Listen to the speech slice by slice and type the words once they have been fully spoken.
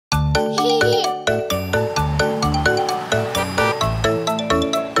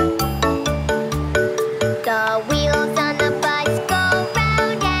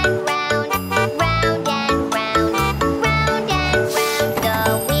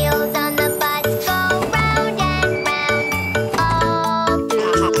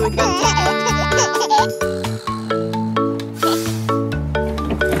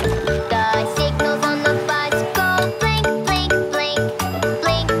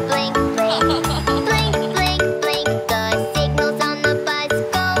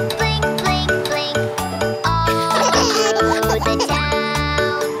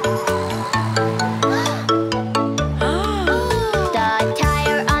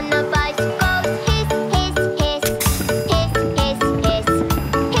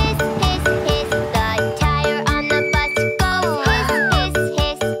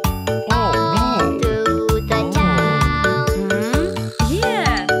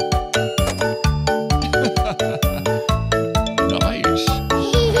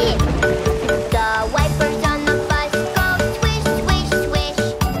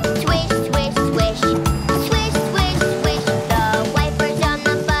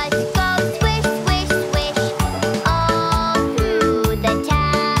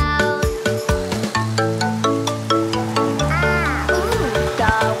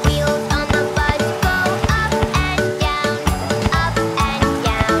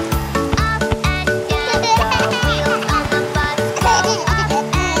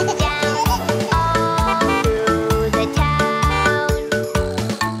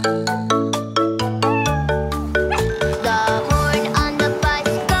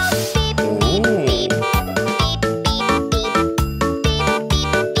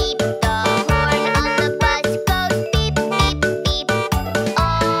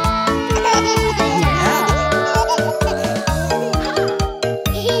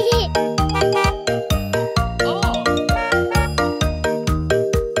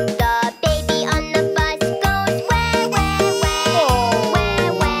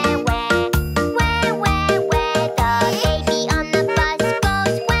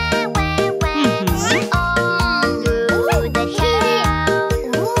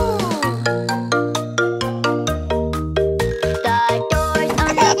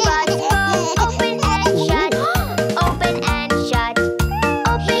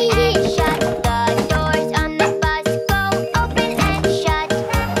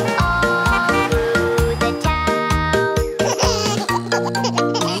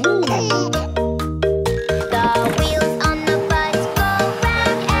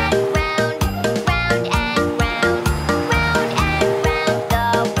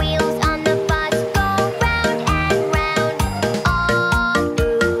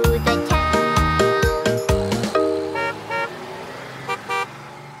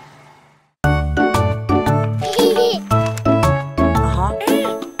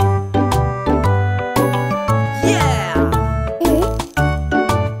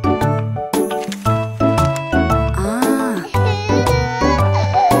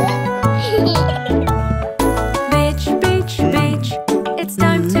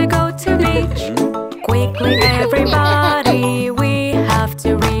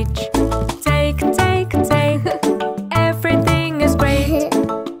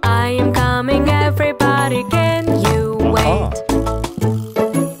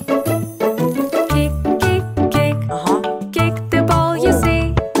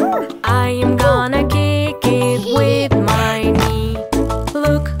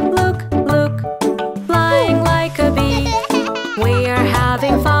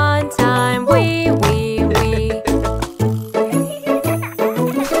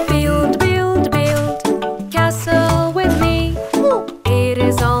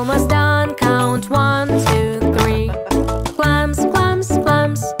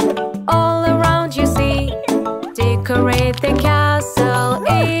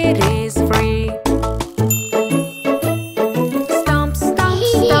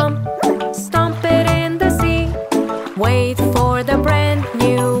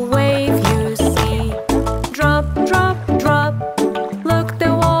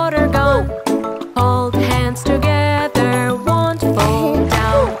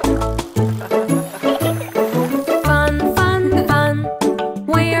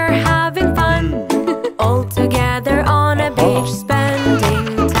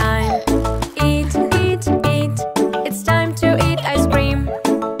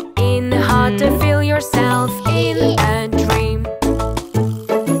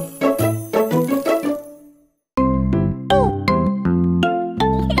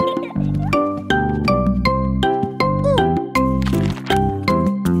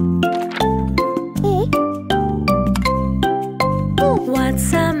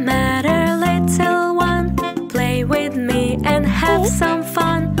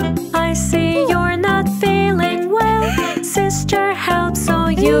teacher help so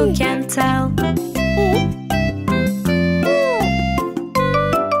you can tell.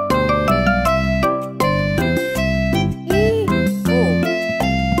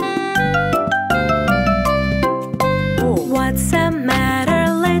 What's the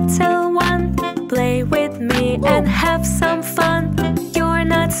matter, little one? Play with me and have some fun. You're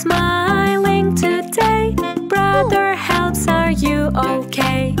not smiling today. Brother helps, are you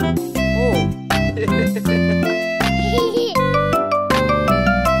okay?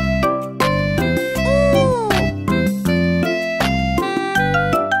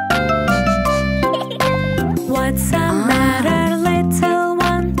 What's the matter, little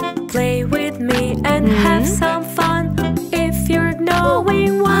one? Play with me and have some fun. If you're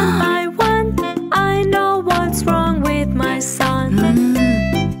knowing one by one, I know what's wrong with my son.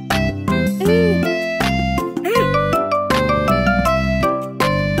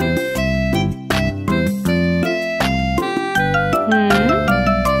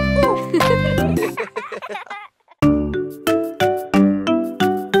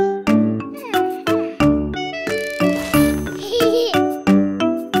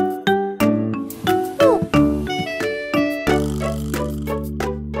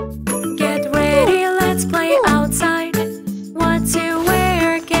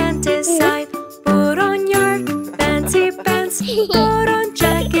 Put on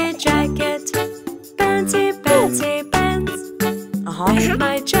jacket, jacket, panty, panty, pants. In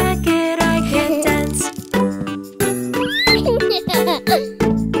my jacket I can dance.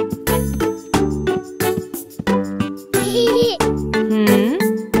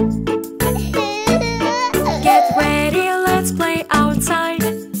 Get ready, let's play outside.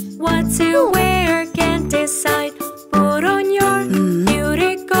 What to wear, can't decide. Put on your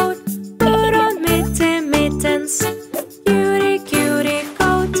beauty coat, put on mittens. Cutie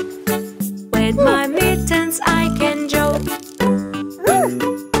coat. With my mittens I can joke.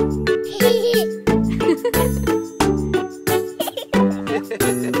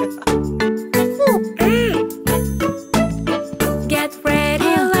 Get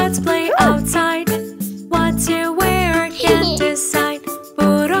ready, let's play outside. What to wear, can't decide.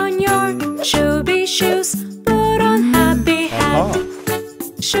 Put on your shooby shoes, put on happy hat.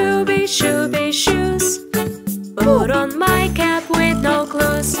 Shooby shoes. Put on my cap with no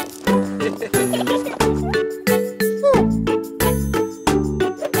clues.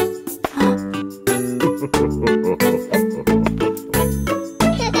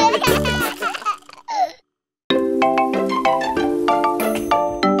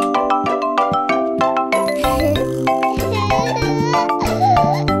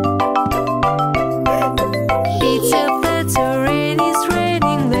 It's a better rain, it's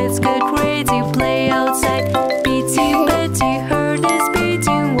raining. Let's get ready, play outside. Betty,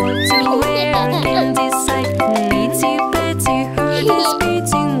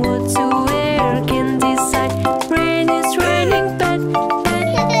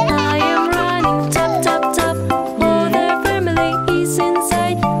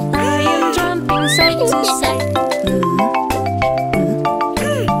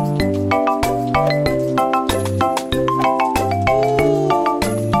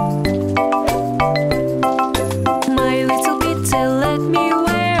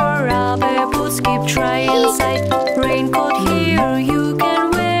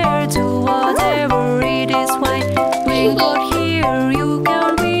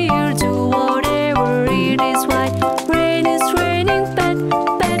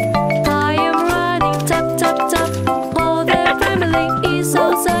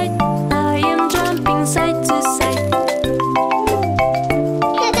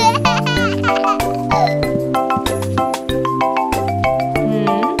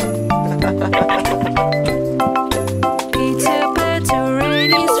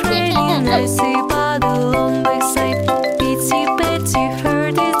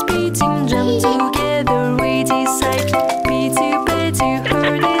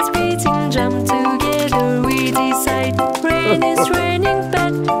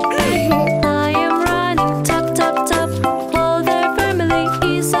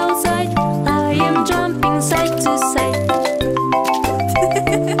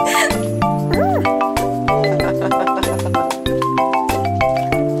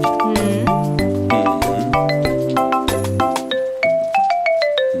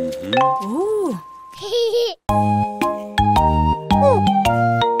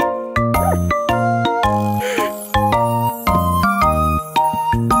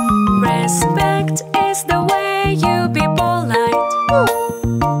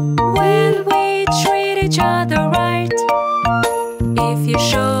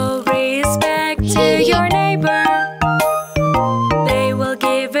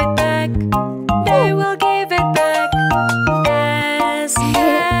 it back. They will give it back as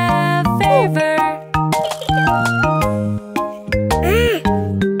a favor.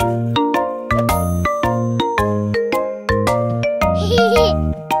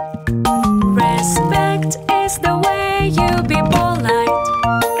 Respect is the way you be polite.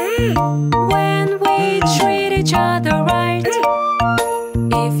 When we treat each other right.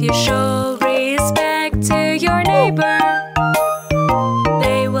 If you show respect to your neighbor,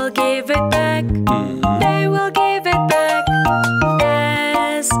 they will give it back. They will give it back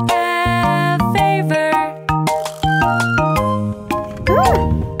as a favor.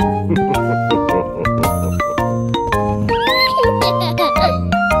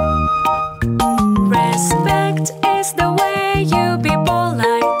 Respect is the way you be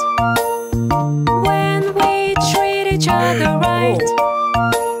polite. When we treat each other right.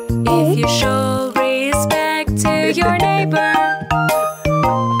 If you show respect to your neighbor,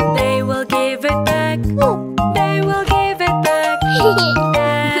 they will give it back. They will give it back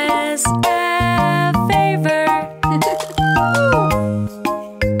as a favor.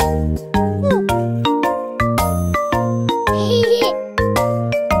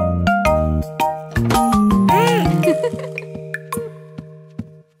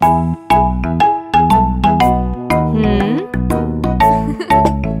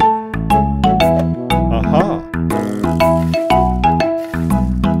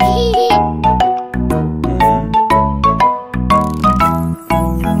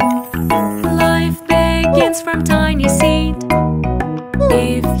 Life begins from tiny seed.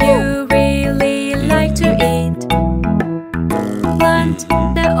 If you really like to eat, plant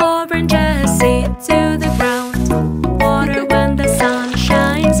the oranges seed to the ground. Water when the sun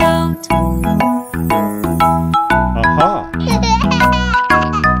shines out.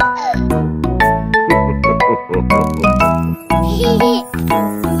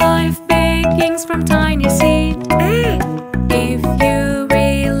 Life begins from tiny seed. If you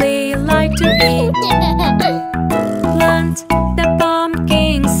really like to eat, plant the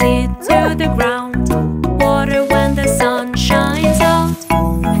pumpkin seed to the ground. Water when the sun shines out.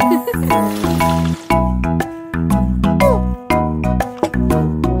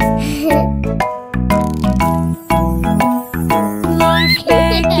 Life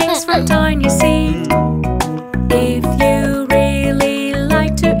begins from tiny seed. If you really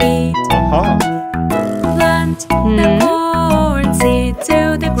like to eat, plant the corn seed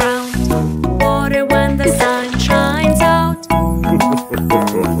to the ground. Water when the sun shines out.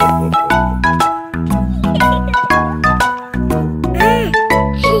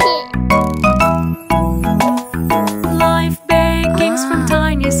 Life begins from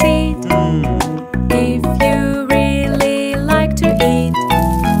tiny seed. If you really like to eat,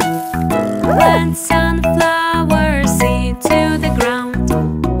 plant sunflower seed to the ground.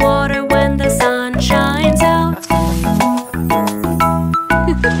 Water when the sun shines out.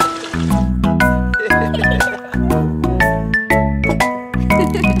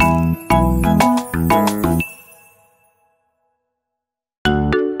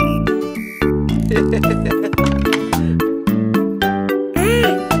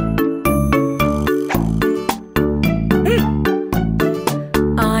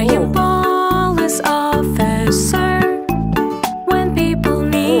 I am police officer. When people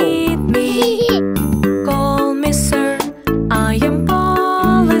need me, call me sir. I am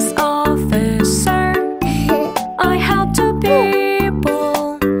police officer. I help two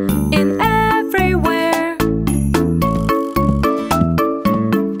people in everywhere.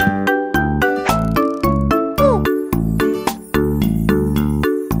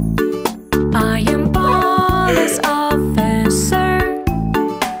 I am police officer.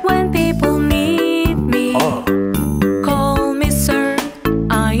 When people need me, call me sir.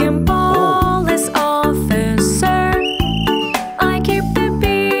 I am police officer. I keep the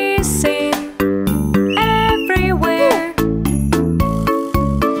peace in everywhere.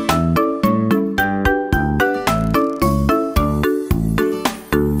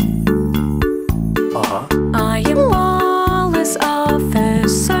 I am police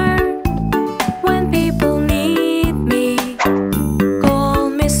officer. When people need me, call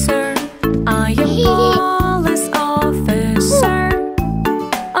me sir. I am police officer.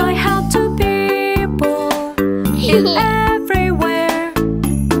 I help two people in everywhere.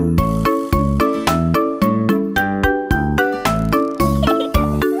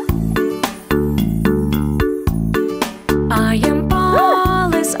 I am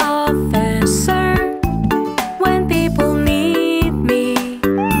police officer. When people need me,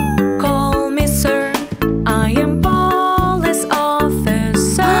 call me sir. I am police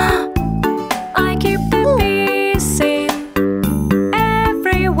officer. I keep the peace in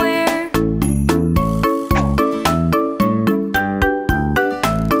everywhere.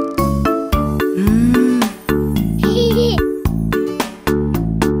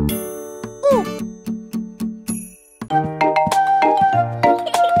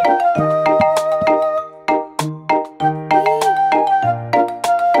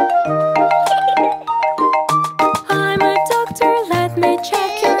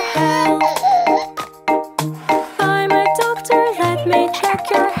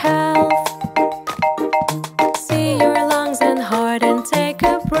 your health. See your lungs and heart and take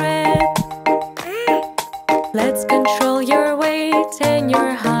a breath. Let's control your weight and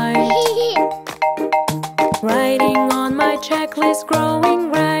your height. Writing on my checklist,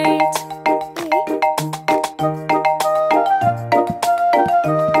 growing right.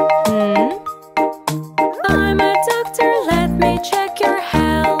 I'm a doctor, let me check your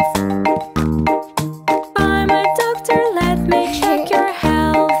health. I'm a doctor, let me check your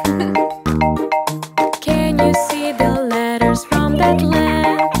health. Can you see the letters from that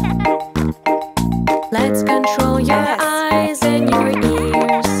lamp? Let's control your eyes and your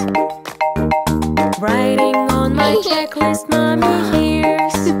ears. Writing on my checklist, mommy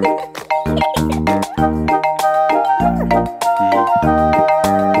hears.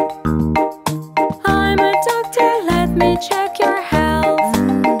 I'm a doctor, let me check your health.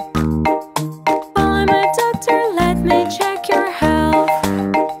 I'm a doctor, let me check your health.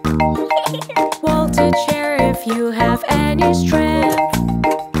 Walk to chair if you have any strength.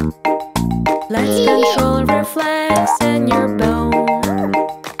 Let's control reflex and your bone.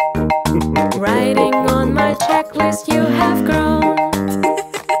 Writing on my checklist, you have grown.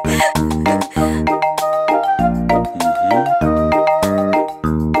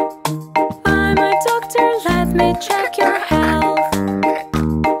 I'm a doctor, let me check your health.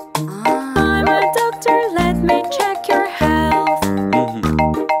 I'm a doctor, let me check your health.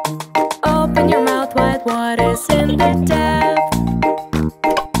 Open your mouth wide, what is in the depth?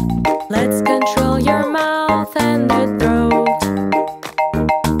 Let's control your mouth and the throat.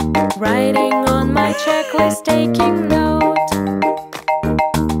 Writing on my checklist, taking note.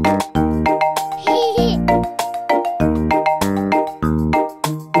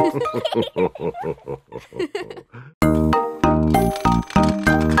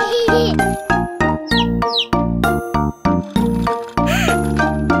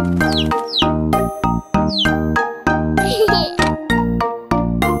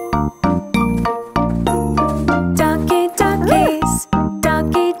 Ducky, duckies,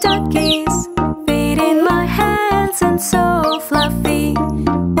 ducky, duckies, feet in my hands and so fluffy.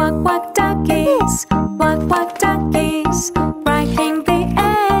 Quack, quack, duckies, quack, quack, duckies, writing the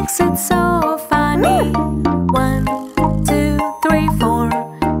eggs, it's so funny. 1, 2, 3, 4,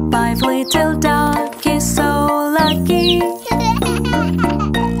 5 little duckies, so lucky.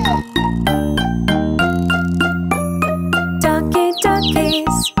 Ducky,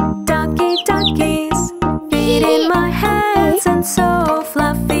 duckies, ducky, duckies, feet in my hands and so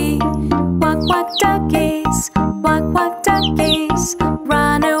fluffy. Quack, quack, duckies, quack, quack, duckies,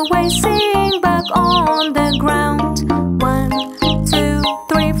 run away, sing back on the ground. 1, 2,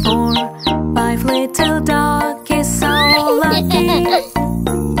 3, 4, 5 little duckies, so lucky.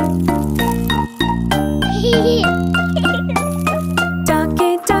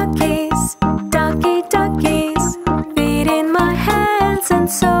 Ducky, duckies, ducky, duckies, feet in my hands and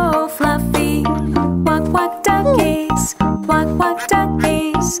so fluffy. Quack, quack, duckies, quack, quack,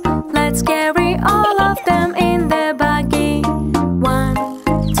 duckies, let's carry all of them in the buggy. 1,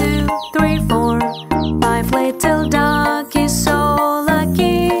 2, 3, 4, 5 little duckies, so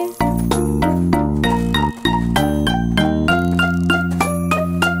lucky.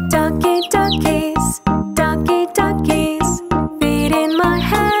 Ducky, duckies, ducky, duckies, feet in my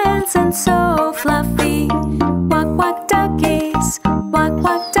hands and so fluffy. Quack, quack, duckies, quack,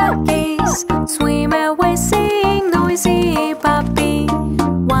 quack, duckies, swim away, sing noisy puppy.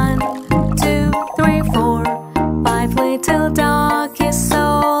 1, 2, 3, 4, 5 little duckies,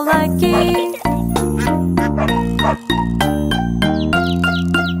 so lucky.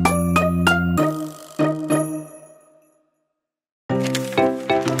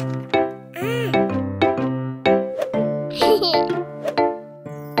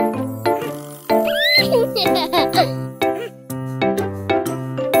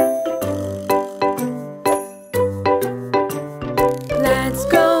 Let's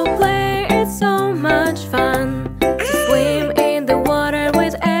go play, it's so much fun to swim in the water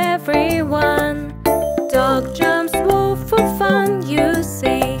with everyone. Dog jumps, woof for fun, you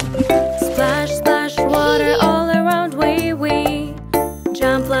see. Splash, splash, water all around, wee wee.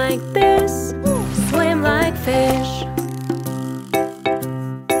 Jump like this, swim like fish.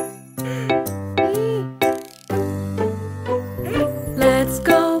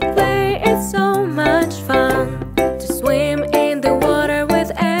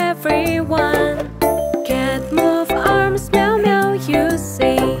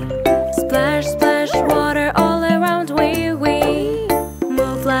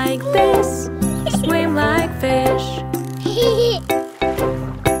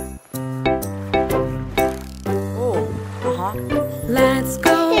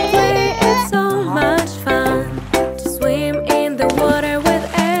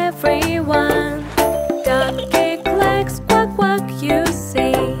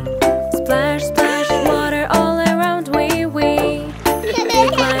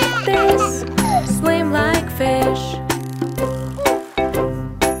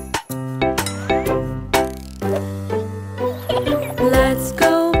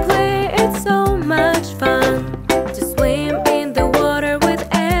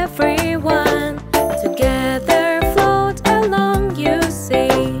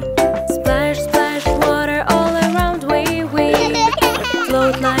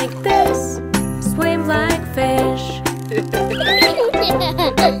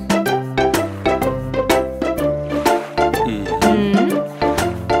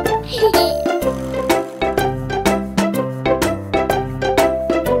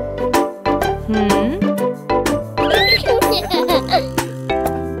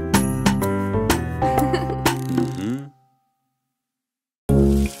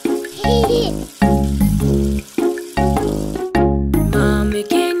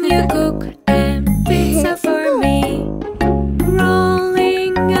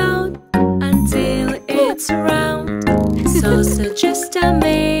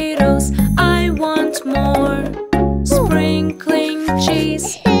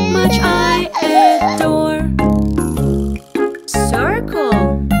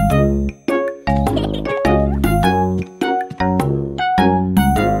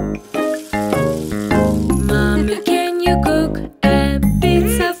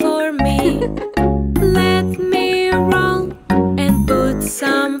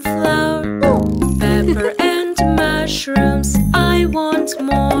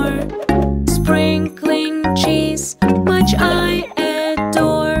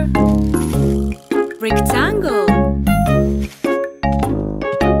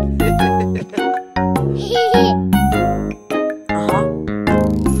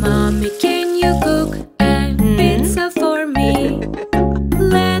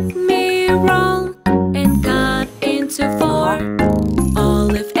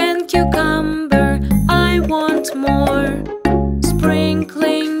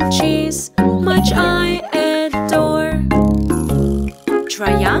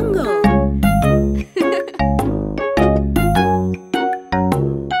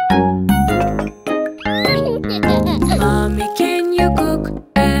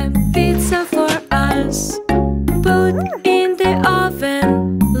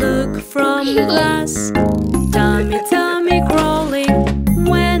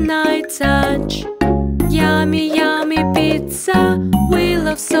 Yummy, yummy pizza we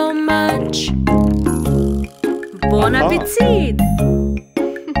love so much. Bon appetit!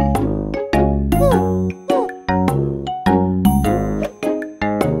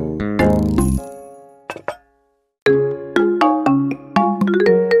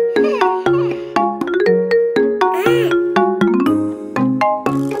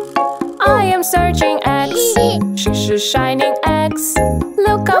 Searching eggs, shining eggs.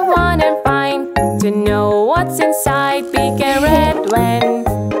 Look, I want and find to know what's inside. Big and red one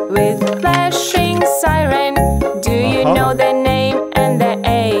with flashing siren. Do you know the name and the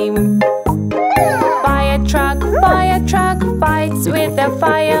aim? Fire truck fights with the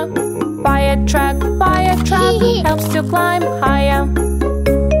fire. Fire truck helps to climb higher.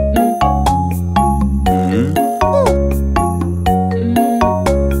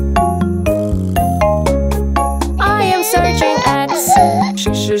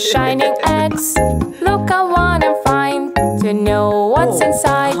 Shining eggs. Look, I want and find to know what's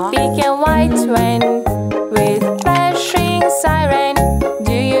inside. Big and white one with flashing siren.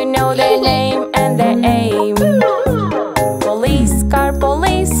 Do you know the name and the aim? Police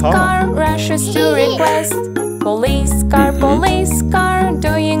car rushes to request. Police car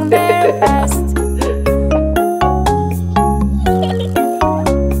doing their best.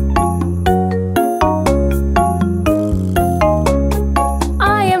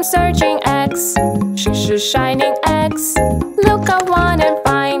 Shining eggs. Look, I want and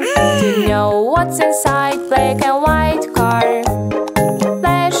find to know what's inside. Black and white car,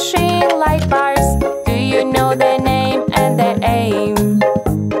 flashing light bars. Do you know the name and the aim?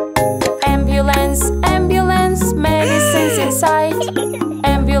 Ambulance, medicines inside.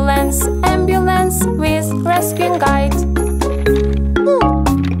 Ambulance with rescue guide.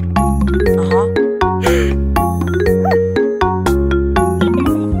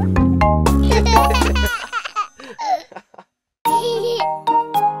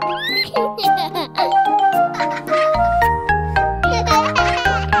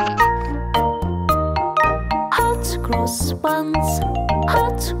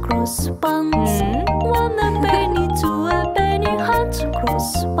 Hot cross buns.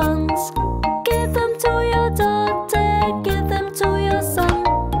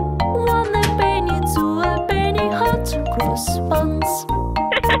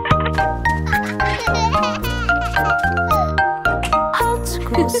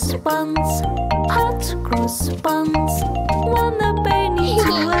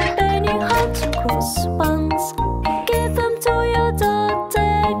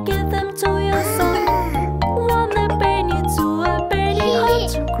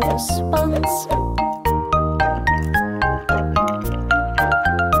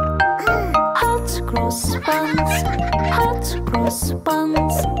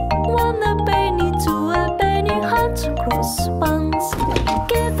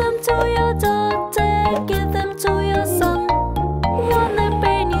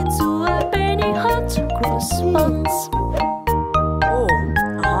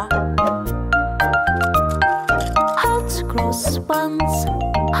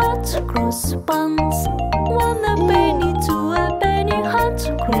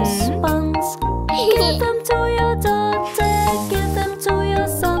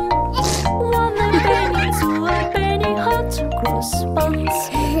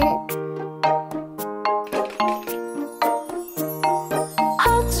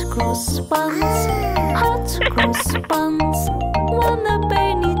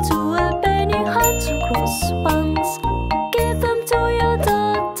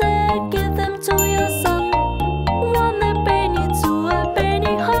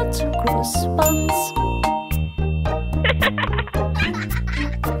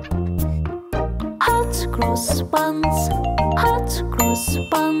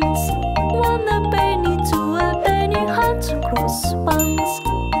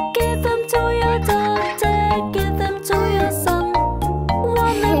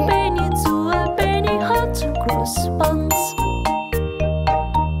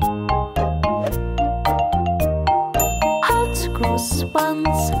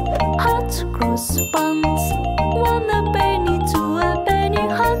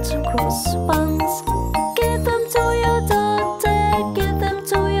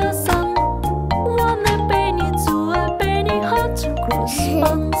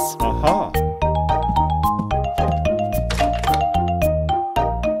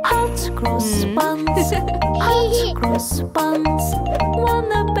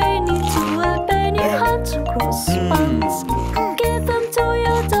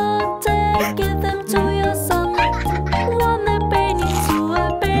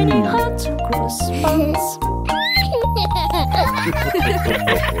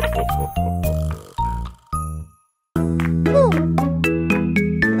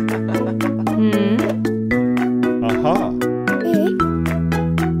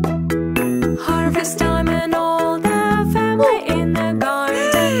 Harvest time and all the family in the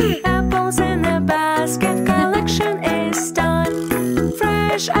garden. Apples in the basket, collection is done.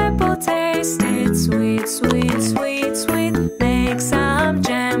 Fresh apple tasted, sweet, sweet, sweet, sweet. Make some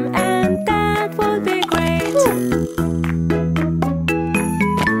jam and that would be great.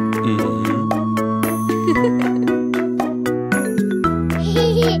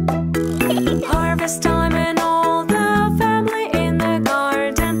 Harvest time and all the family in the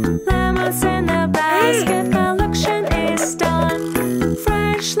garden. Lemons in the basket, collection is done.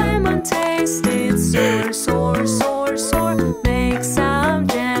 Fresh lemon tasted, sour, sour, sour, sour. Make some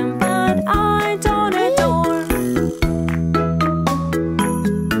jam, but I don't adore.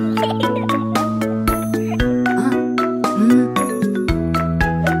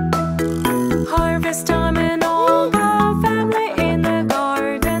 Harvest time and all the family in the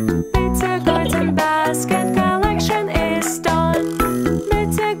garden. Bitter garden basket, collection is done.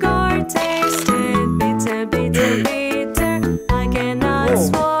 Bitter gourd tasted, bitter, bitter, bitter. I cannot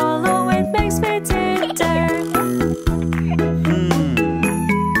swallow, it makes me titter.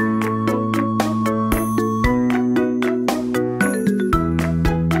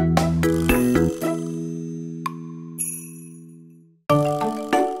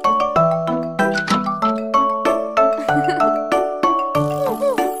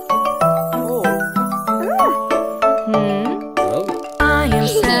 I am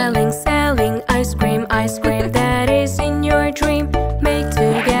selling ice cream that is in your dream. Make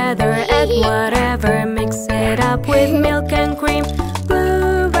together, add whatever, mix it up with milk and cream.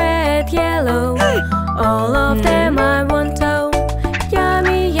 Blue, red, yellow, all of them I want to.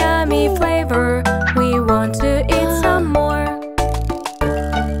 Yummy, yummy flavor, we want to eat some more.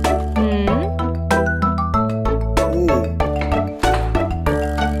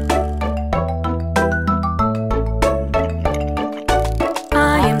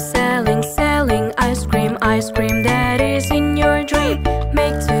 I am selling ice cream that is in your dream.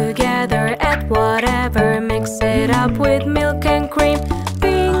 Make together, add whatever, mix it up with milk and cream.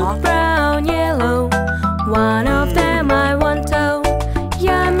 Pink, brown, yellow, one of them I want to.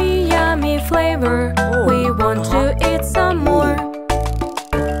 Yummy, yummy flavor, we want to eat some more.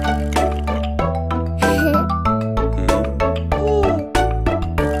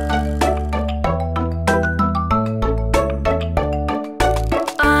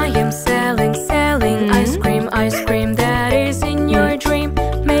 I am selling ice cream that is in your dream.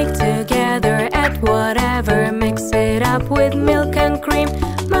 Make together, add whatever, mix it up with milk and cream.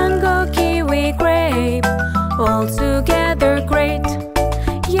 Mango, kiwi, grape, all together great.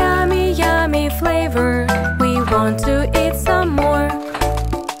 Yummy, yummy flavor, we want to eat some more.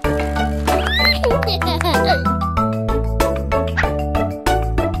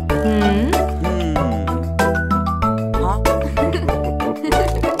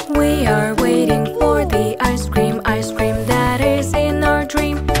 We are waiting for the ice cream that is in our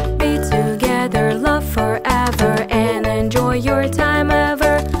dream. Be together, love forever, and enjoy your time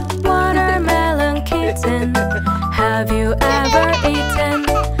ever. Watermelon kitten, have you ever eaten?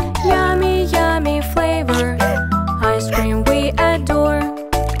 Yummy, yummy flavor, ice cream we adore.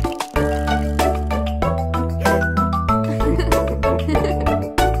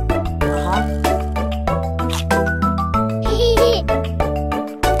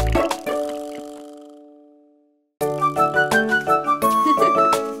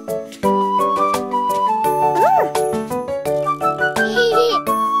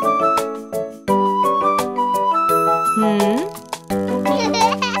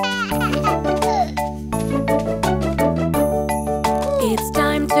 It's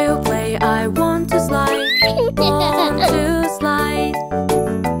time to play, I want to slide, want to slide.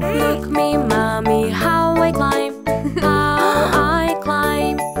 Look me, mommy, how I climb, how I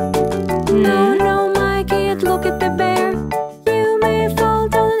climb. No, no, my kid, look at the bear. You may fall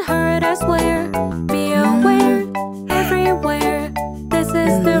down and hurt, I swear. Be aware, everywhere. This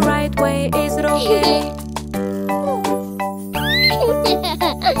is the right way, is it okay?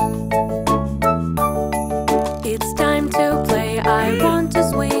 It's time to play, I want to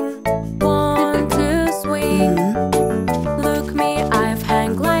swing, want to swing. Look me, I've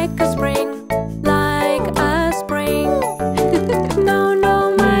hung like a spring, like a spring. No,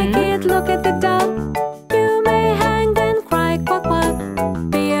 no, my kid, look at the duck. You may hang and cry, quack, quack.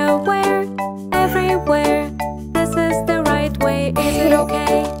 Be aware, everywhere. This is the right way, is it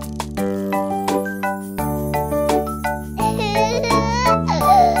okay?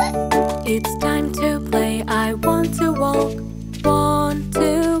 It's time to play, I want to walk,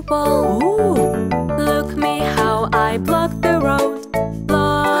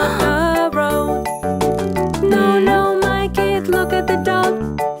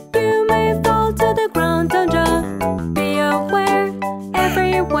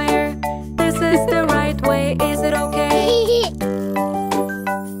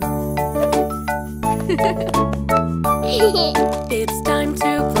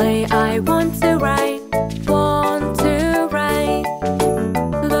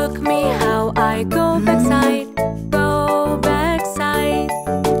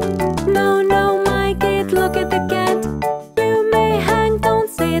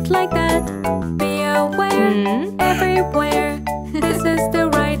 it like that. Be aware, everywhere. This is the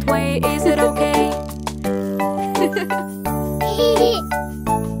right way, is it okay?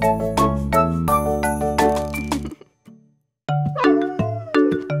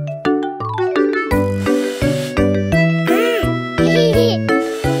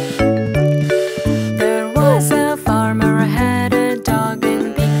 There was a farmer who had a dog,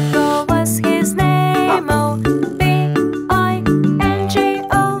 and Bingo was his name. Oh, B-I-N-G-O,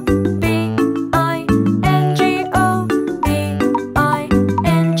 B-I-N-G-O, B-I-N-G-O,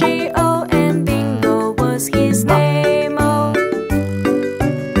 and Bingo was his name. Oh.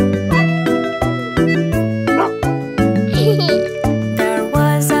 There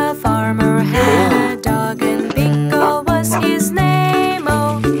was a farmer who had a dog, and Bingo was his name.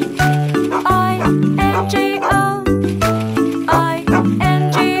 Oh, I-N-G-O,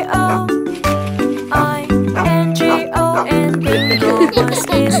 I-N-G-O, I-N-G-O, and Bingo was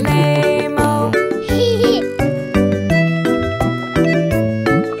his name. Oh.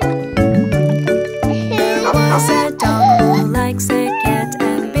 There was a dog who likes a cat,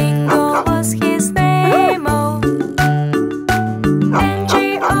 and Bingo was his name. Oh.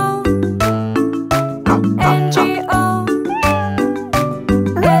 N-G-O, N-G-O,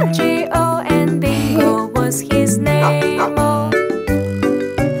 N-G-O, and Bingo was his name. Oh.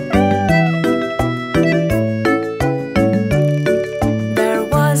 There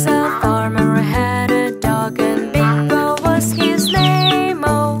was a farmer who had a dog, and Bingo was his name.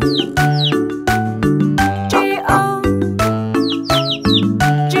 Oh. G-O,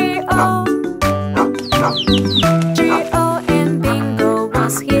 G-O, G-O, and Bingo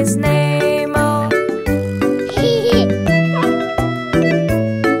was his name. Oh.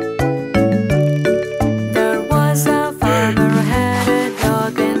 There was a farmer who had a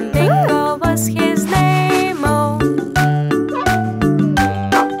dog, and Bingo was his name. Oh.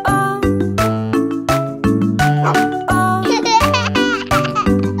 Oh. Oh.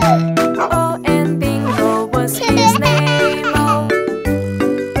 Oh, and Bingo was his name. Oh.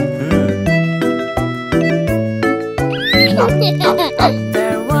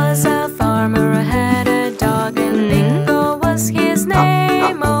 There was a farmer who had a dog, and Bingo was his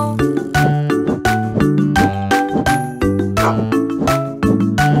name. Oh.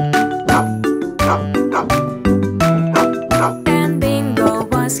 And Bingo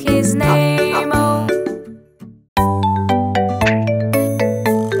was his name. Oh.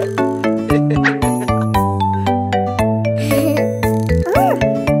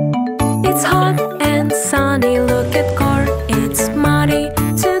 It's hot and sunny, look at car, it's muddy.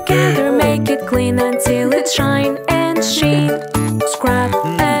 Together make it clean until it shine and sheen. Scrub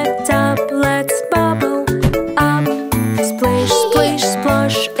it up, let's bubble up. Splish, splish,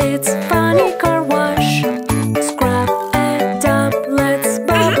 splosh, it's funny car wash. Scrub it up, let's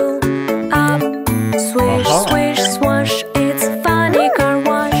bubble up. Swish, swish, swash, it's funny car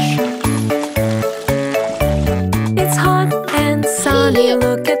wash. It's hot and sunny,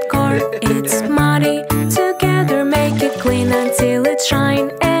 look at car, it's muddy. Together make it clean until it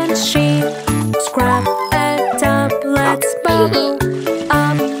shine and sheen. Scrub it up, let's bubble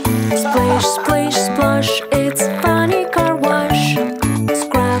up. Splish, splish, splosh, it's funny car wash.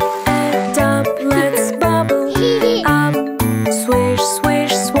 Scrub it up, let's bubble up. Swish,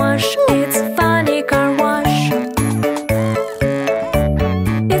 swish, swash, it's funny car wash.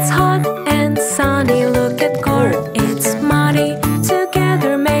 It's hot and sunny, look at car, it's muddy.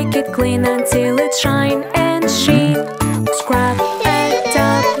 Together make it clean until it shine and sheen. Scrub it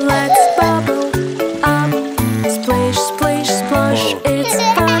up, let's bubble up. Splish, splish, splosh, it's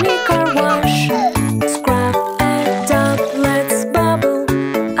funny car wash. Scrub it up, let's bubble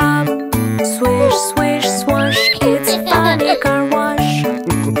up. Swish, swish, swash, it's funny car wash.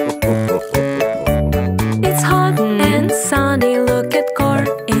 It's hot and sunny, look at car,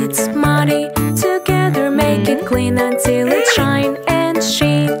 it's muddy. Together make it clean until it shine and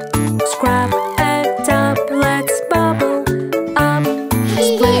sheen. Scrub it up, let's bubble up.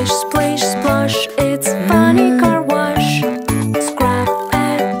 Splish, splish, splosh, it's funny car wash. Scrub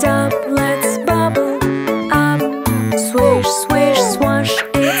it up, let's bubble up. Swish, swish, swash,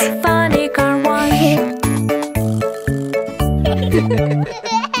 it's funny car wash.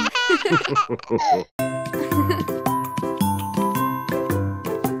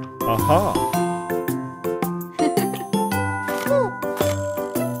 Aha!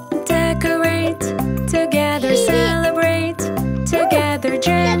 Decorate, together celebrate, together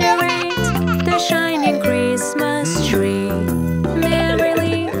generate the shining Christmas tree.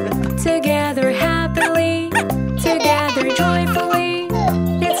 Merrily, together happily, together joyfully,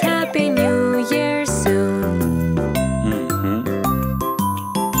 it's Happy New Year soon.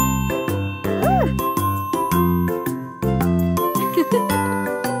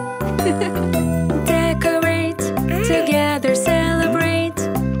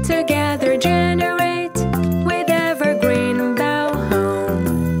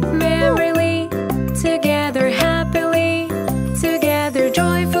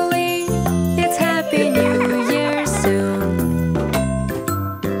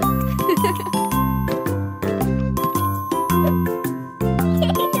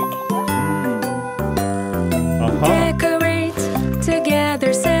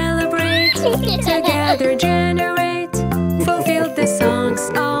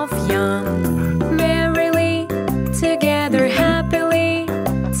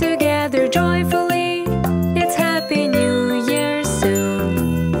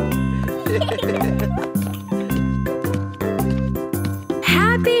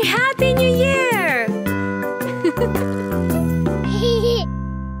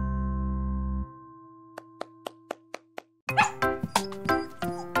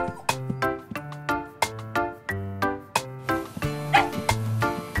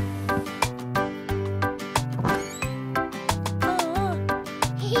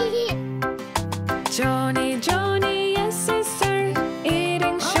 Johnny, Johnny, yes sister,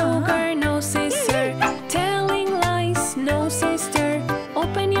 eating sugar, no sister, telling lies, no sister,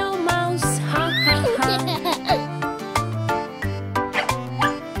 open your mouth, ha ha ha.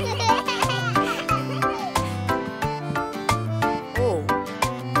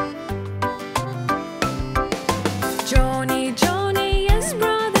 Johnny, Johnny, yes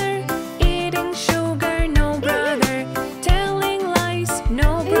brother, eating sugar, no brother, telling lies,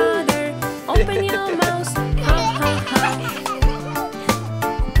 no brother, open your mouth, ha ha ha.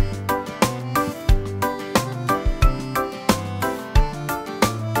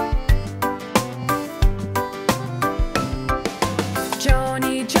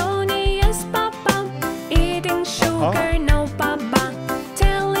 Johnny, Johnny, yes papa, eating sugar, no papa,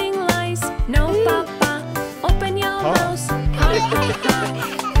 telling lies, no papa, open your mouth, ha ha ha.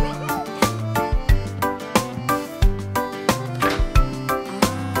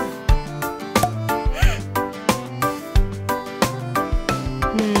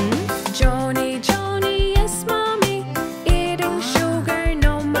 Johnny, Johnny, yes mommy, eating sugar,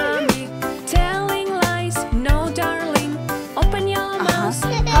 no mommy, telling lies, no darling, open your mouth,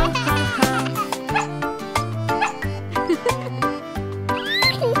 ha ha ha.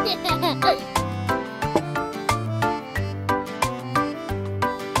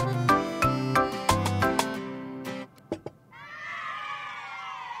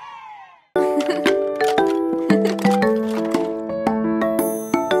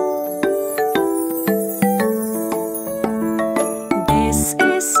 This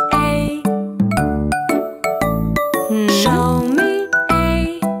is A. Show me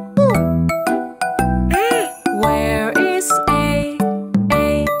A. Where is A?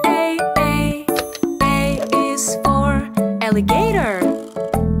 A, A, A. A is for alligator.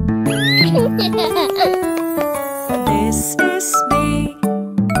 This is B.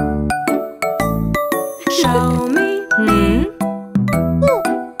 Show me B.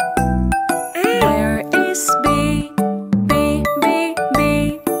 Where is B? B, B, B.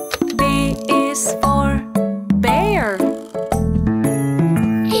 B is for bear.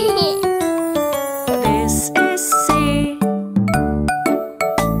 This is C.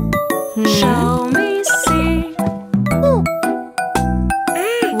 Show me C.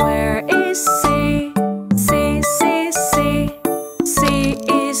 Where is C? C, C, C. C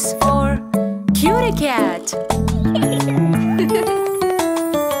is for cutie cat.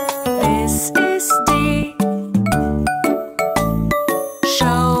 This is D.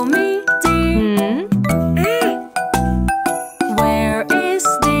 Show me D. Where is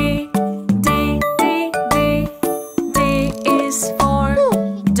D? D, D, D. D is for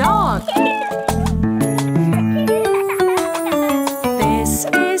dog. This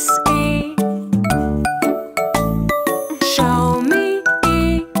is E. Show me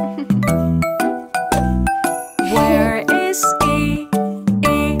E. Where is E?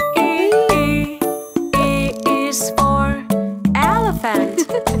 E, E, E. E is for elephant.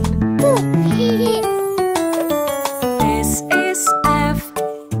 This is F.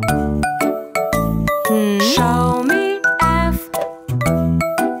 Show me F.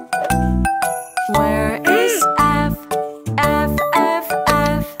 Where is F? F, F,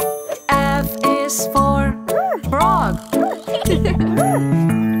 F. F is for frog.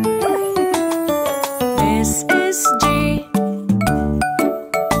 This is G.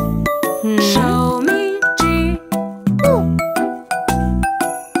 Show me G.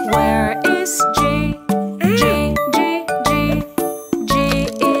 Where is G? G, G, G. G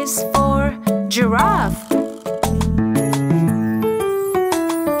is for giraffe.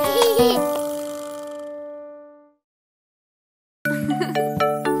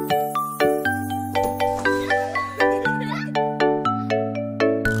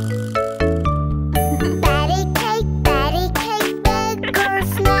 Patty cake, big or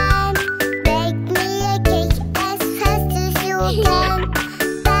small, bake me a cake as fast as you can.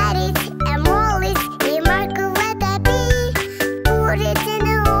 Patty and Molly's, remarkable that be. Put it in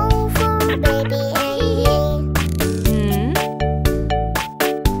a hole for baby and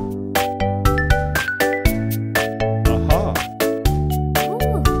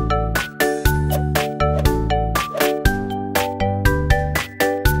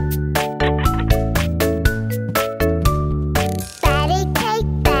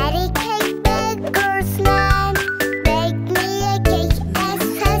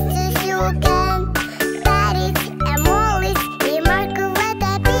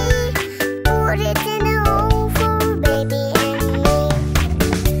put it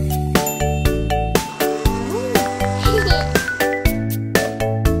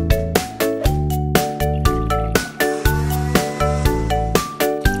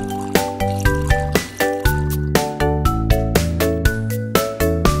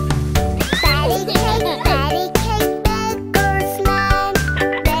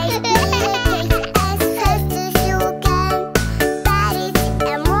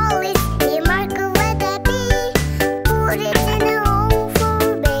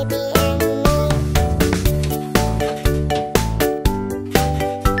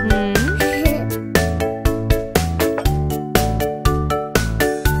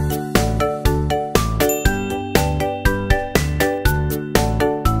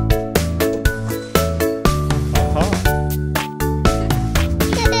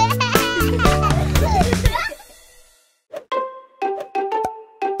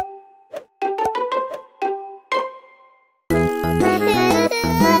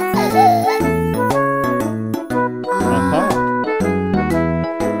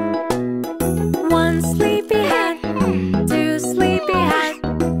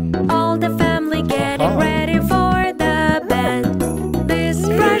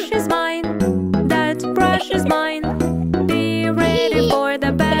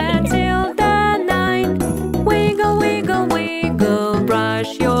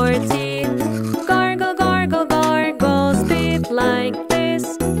your teeth. Gargle, gargle, gargle, spit like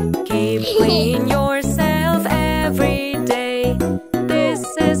this. Keep clean yourself every day. This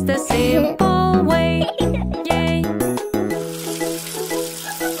is the simple way. Yay!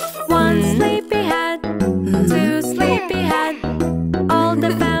 One sleepyhead, two sleepyhead. All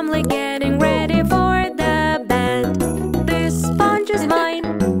the family getting ready for the bed. This sponge is mine,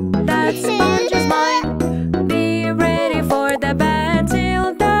 that sponge is mine. Be ready for the bed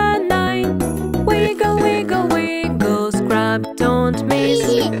till the night. Wiggle, wiggle, wiggle, scrub, don't miss.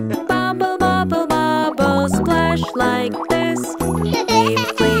 Bubble, bubble, bubble, splash like this.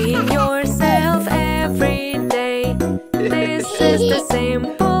 Keep clean yourself every day. This is the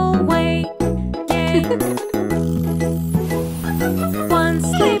simple way. Yay! One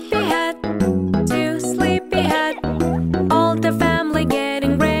sleepyhead, two sleepyhead. All the family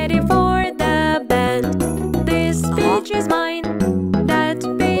getting ready for the bed. This beach is mine, that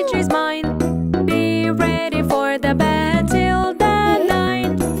beach is mine. Be ready for the bed till the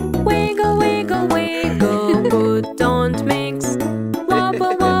night. Wiggle, wiggle, wiggle, but don't mix.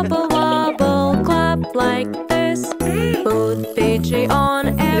 Wobble, wobble, wobble, clap like this. Put PG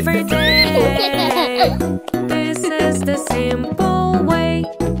on every day. This is the simple way.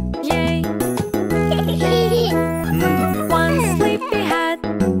 Yay! One sleepyhead,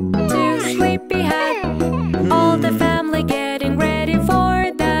 two sleepyhead. All the family getting ready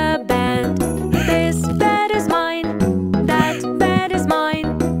for the bed. This bed is mine, that bed is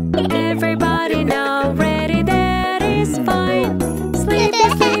mine. Everybody now ready, that is fine. Sleepy,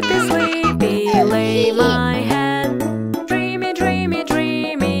 sleepy, sleepy, lay my head. Dreamy, dreamy,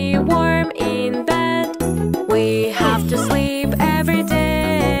 dreamy, warm in bed. We have to sleep every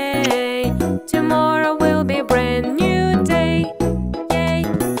day. Tomorrow will be a brand new day. Yay!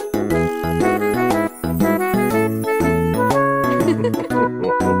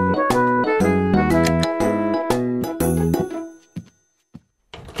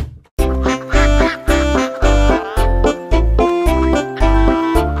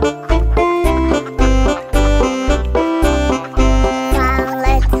 One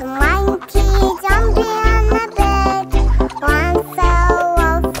little monkey jumping on the bed. One fell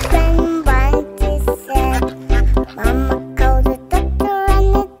off and one said, Mama called the doctor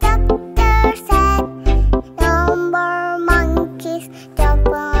and the doctor said, no more monkeys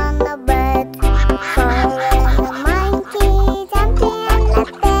jumping on the bed. Four little monkey jumping on the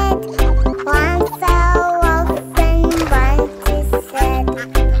bed. One fell off and one said,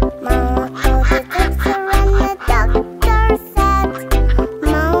 Mama called the doctor and the doctor said,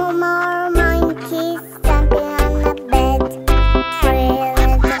 no more monkeys jumping on the bed. Three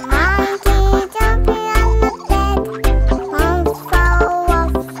little monkeys jumping on the bed. One fell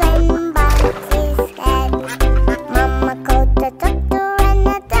off and bumped his head. Mama called the doctor and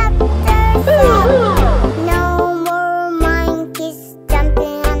the doctor said, no more monkeys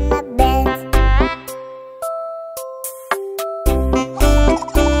jumping on the bed.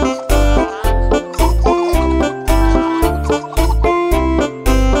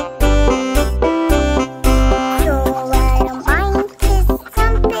 Two little monkeys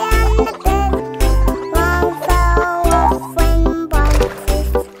jumping on the bed. One fell off and bumped his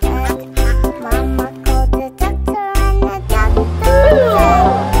head. Mama called the doctor and the doctor said,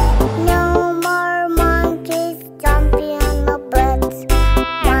 no more monkeys jumping on the bed.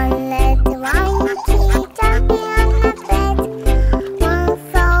 One little monkey jumping on the bed. One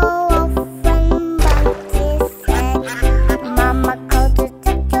fell off and bumped his head. Mama called the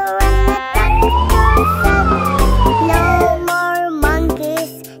doctor and the doctor said, no more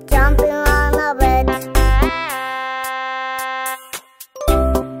monkeys jumping on the bed.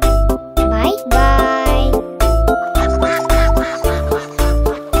 Bye bye.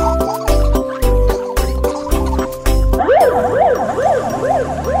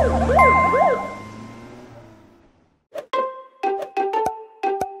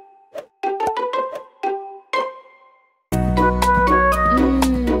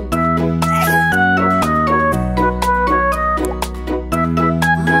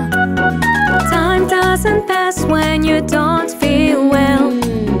 Time doesn't pass when you don't feel well.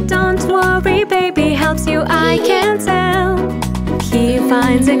 Don't worry, baby helps you, I can tell. He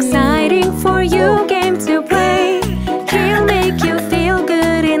finds exciting for you game to play. He'll make you feel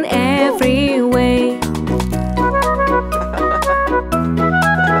good in every way.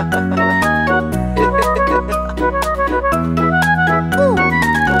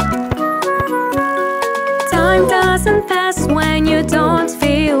 Time doesn't pass when you don't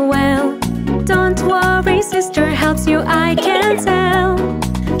feel well. Don't worry, sister helps you, I can tell.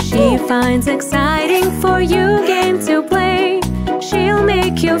 She finds exciting for you game to play. She'll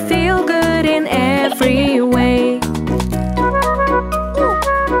make you feel good in every way.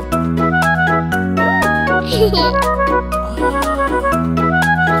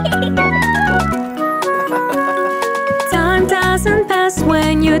 Time doesn't pass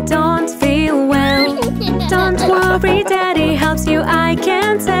when you don't feel well. Don't worry, Daddy helps you, I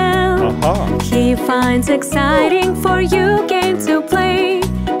can tell. He finds exciting for you game to play.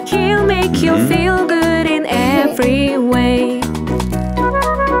 He'll make you feel good in every way.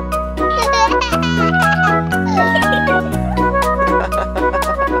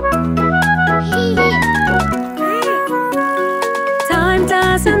 Time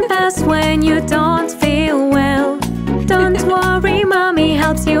doesn't pass when you don't feel well. Don't worry, Mommy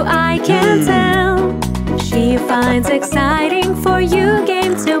helps you, I can tell. She finds exciting for you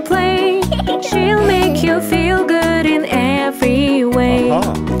game to play. She'll make you feel good in every way.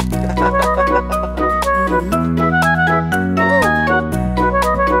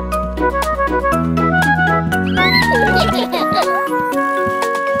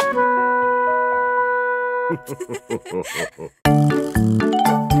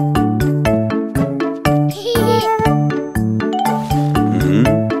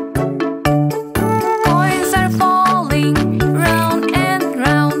 Coins are falling round and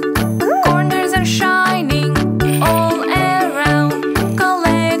round. Corners are shining all around.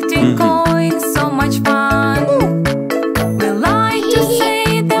 Collecting coins, so much fun. We like to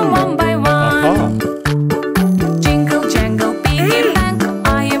say them one by one. Jingle jangle piggy bank,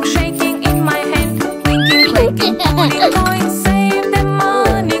 I am shaking in my hand. Clinking clanking pulling coins, save the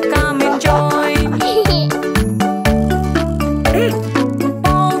money, come and join.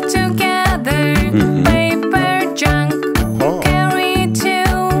 All together, paper junk, carry to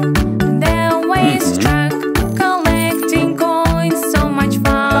the waste truck. Collecting coins, so much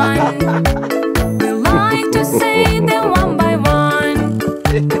fun. We like to say them one by one.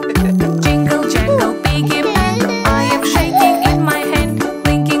 Jingle jangle piggy bank, I am shaking in my hand.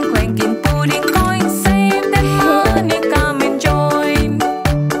 Clinking clanking putting coins, save the money, come and join.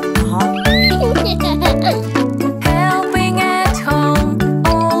 Helping at home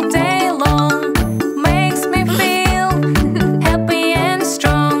all day long makes me feel happy and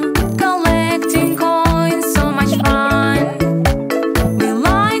strong. Collecting coins, so much fun. We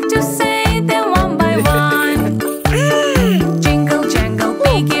like to say them one by one. Jingle jangle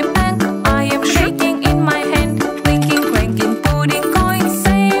piggy bank, I am shaking in my hand. Clinking clanking putting coins,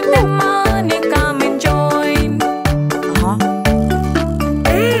 save the money, come and join.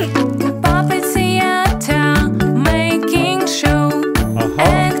 Puppets theater, making show,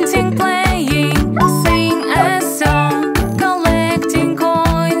 acting, playing, sing a song. Collecting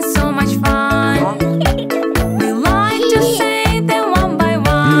coins, so much fun. We like to say them one by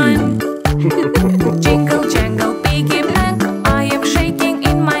one. Jingle jangle piggy bank, I am shaking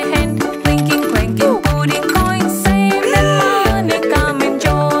in my hand. Clinking clanking putting coins, save the money, come and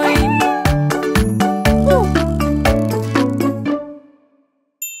join.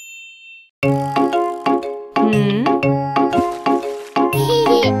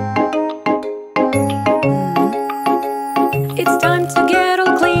 It's time to get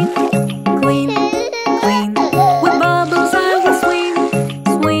all clean, clean, clean. With bubbles I will swim,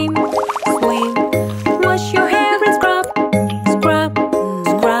 swim, swim. Wash your hair and scrub, scrub,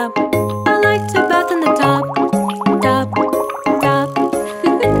 scrub. I like to bath in the tub, tub, tub.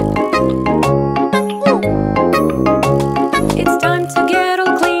 It's time to get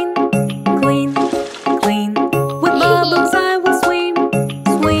all clean, clean, clean. With bubbles I will swim,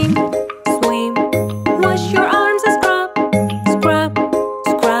 swim, swim. Wash your arms and scrub, scrub,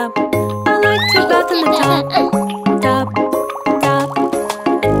 scrub. I like to bath in the tub, tub, tub.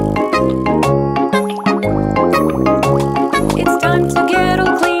 It's time to get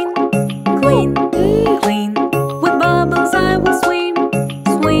all clean, clean, clean. With bubbles I will swim,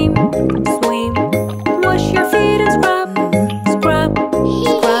 swim, swim. Wash your feet and scrub, scrub,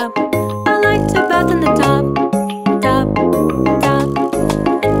 scrub. I like to bath in the tub, tub, tub.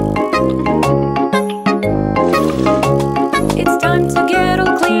 It's time to get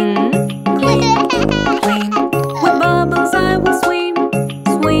all clean, clean, clean. With bubbles I will swim,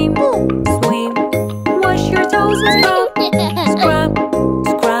 swim, swim. Wash your toes and scrub, scrub,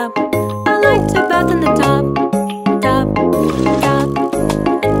 scrub. I like to bath in the tub, tub, tub.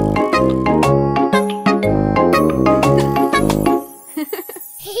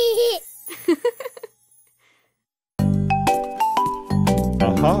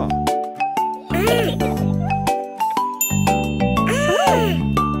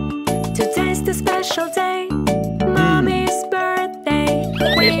 Today's the special day, Mommy's birthday.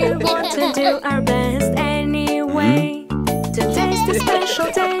 We want to do our best anyway. Today's the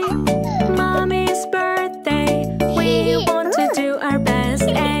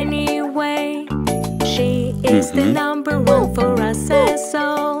is the number one for us as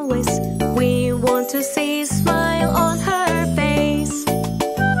always. We want to see a smile on her face.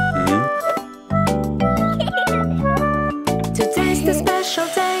 Today's the special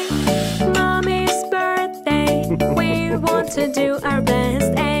day, Mommy's birthday. We want to do our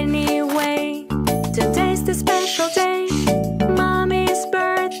best anyway. Today's the special day, Mommy's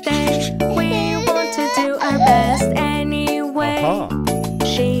birthday. We want to do our best anyway.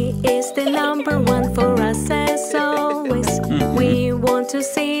 She is the number one for us as always. We want to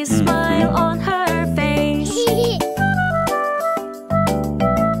see a smile on her face.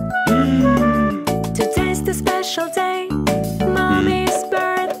 Today's the special day, Mommy's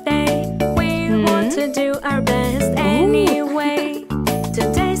birthday. We want to do our best anyway.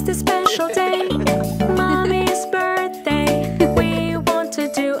 Today's the special day, Mommy's birthday. We want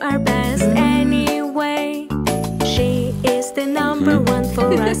to do our best anyway. She is the number one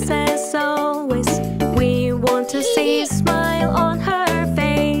for us as always. We want to see a smile on her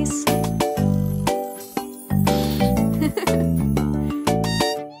face.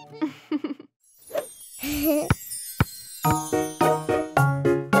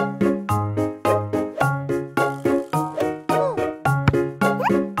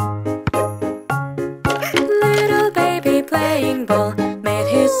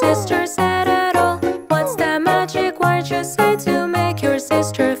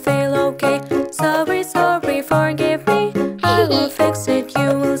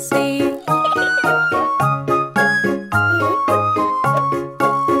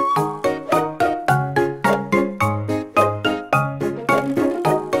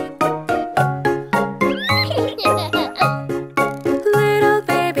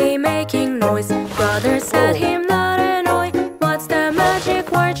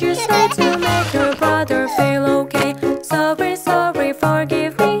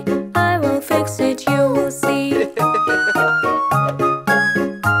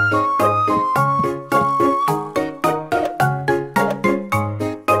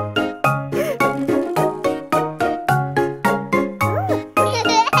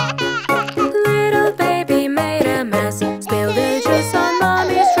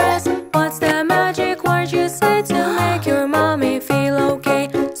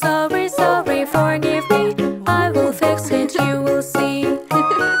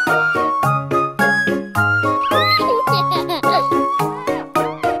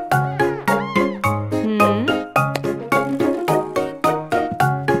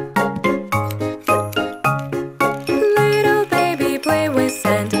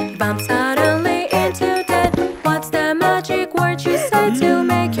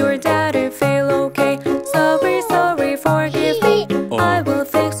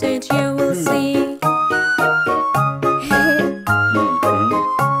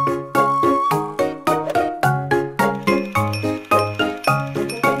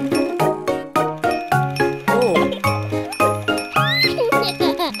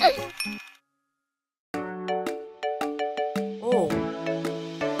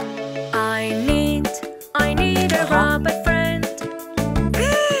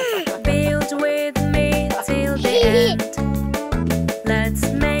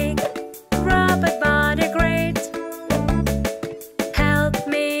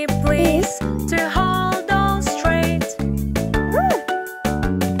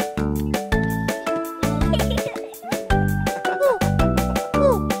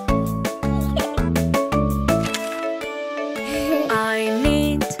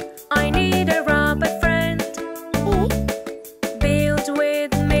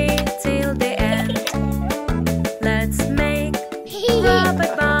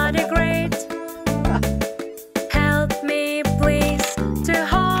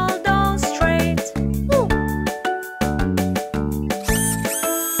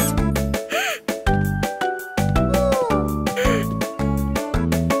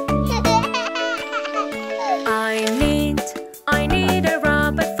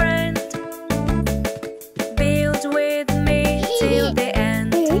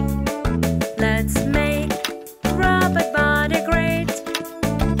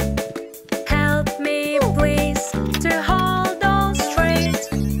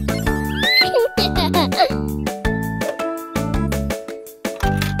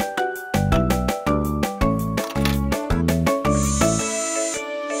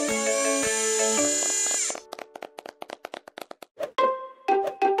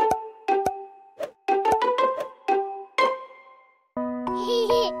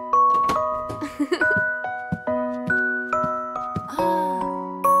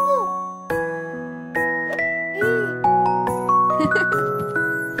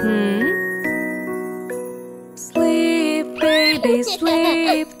 baby,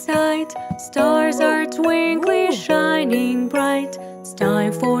 sleep tight. Stars are twinkling, shining bright. It's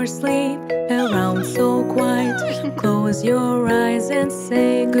time for sleep, around so quiet. Close your eyes and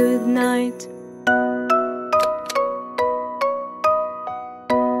say good night.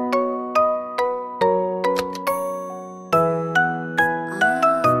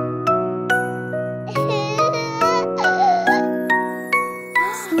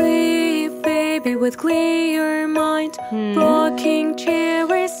 With clear mind, rocking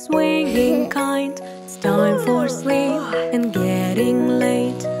chair is swinging kind. It's time for sleep and getting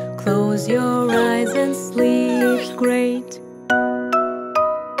late. Close your eyes and sleep great.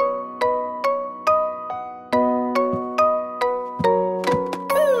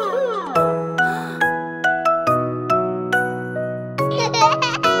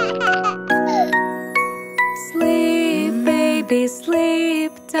 Sleep, baby,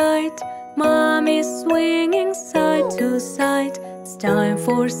 sleep tight. Mommy's swinging side to side. It's time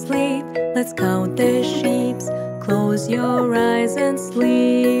for sleep, let's count the sheeps. Close your eyes and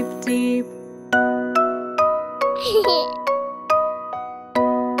sleep deep.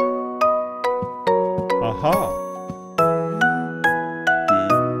 Aha!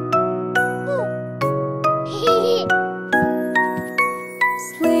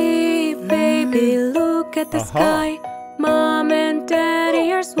 Sleep, baby, look at the sky. Mom and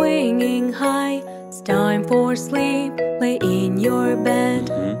Daddy are swinging high. It's time for sleep, lay in your bed.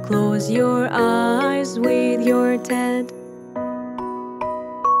 Close your eyes with your Dad.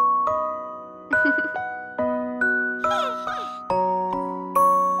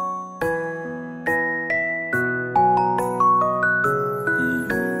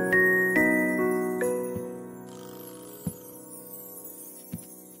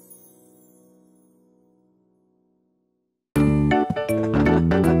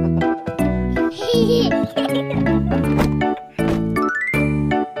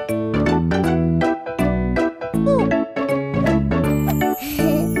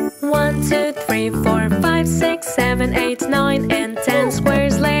 One, two, three, four, five, six, 7, 8, 9, and 10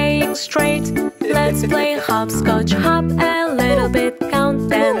 squares laying straight. Let's play hopscotch, hop a little bit, count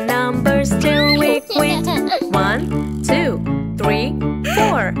the numbers till we quit. 1, 2, 3,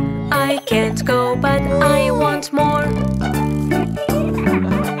 4. I can't go, but I want more.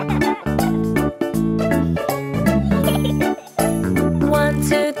 1,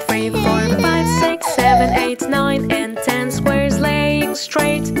 2, 3, 4, 5, 6, 7, 8, 9, and 10 squares laying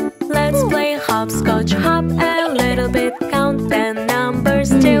straight. Let's play hopscotch, hop a little bit, count the numbers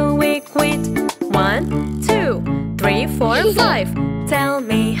till we quit. 1, 2, 3, 4, 5. Tell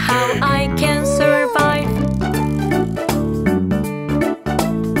me how I can survive.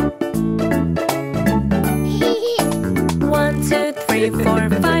 1, 2, 3, 4,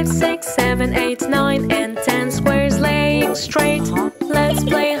 5, 6, 7, 8, 9, and 10 squares laying straight. Let's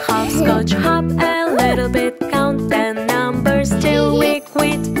play hopscotch, hop a little bit, count the numbers till we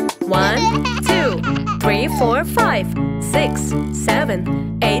quit. 1, 2, 3, 4, 5, 6,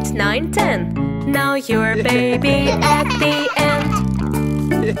 7, 8, 9, 10. Now you're baby at the end.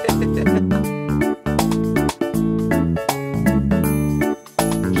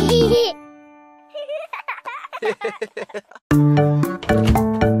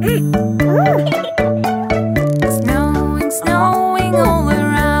 Snowing, snowing all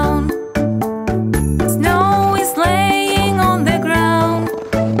around. Snow is laying on the ground,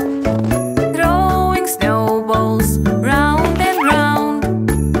 throwing snowballs round and round.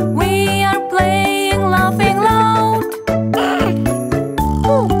 We are playing, laughing loud.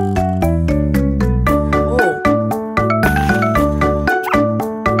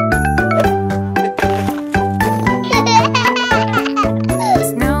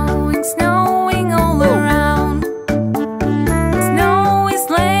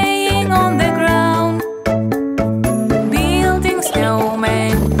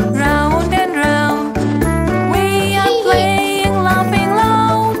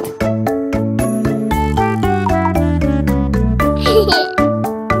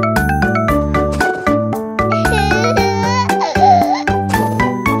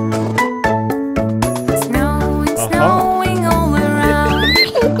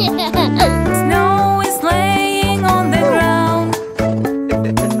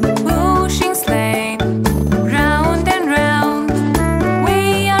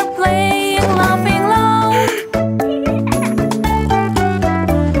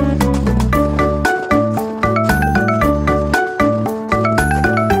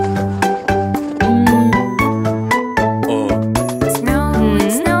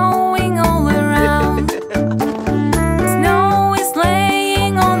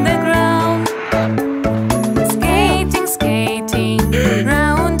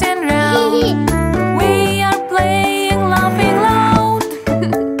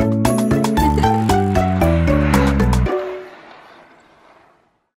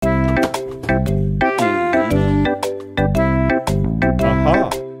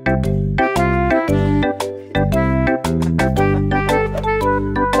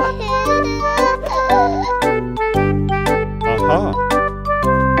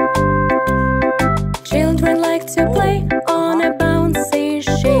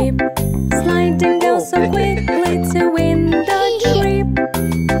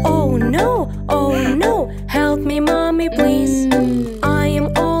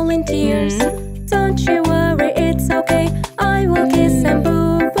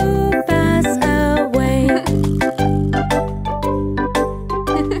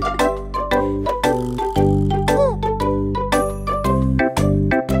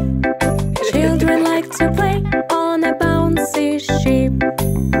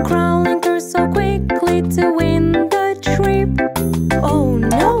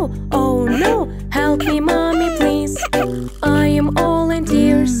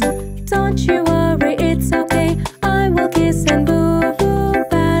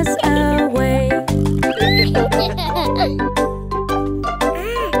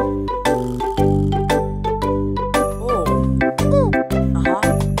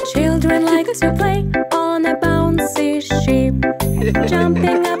 to play on a bouncy ship,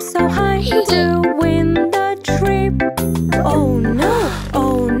 jumping up so high to win the trip. Oh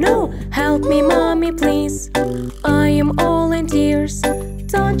no, help me mommy please, I am all in tears.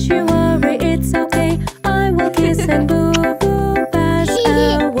 Don't you worry, it's okay, I will kiss and boo-boo pass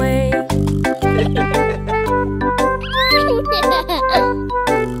away.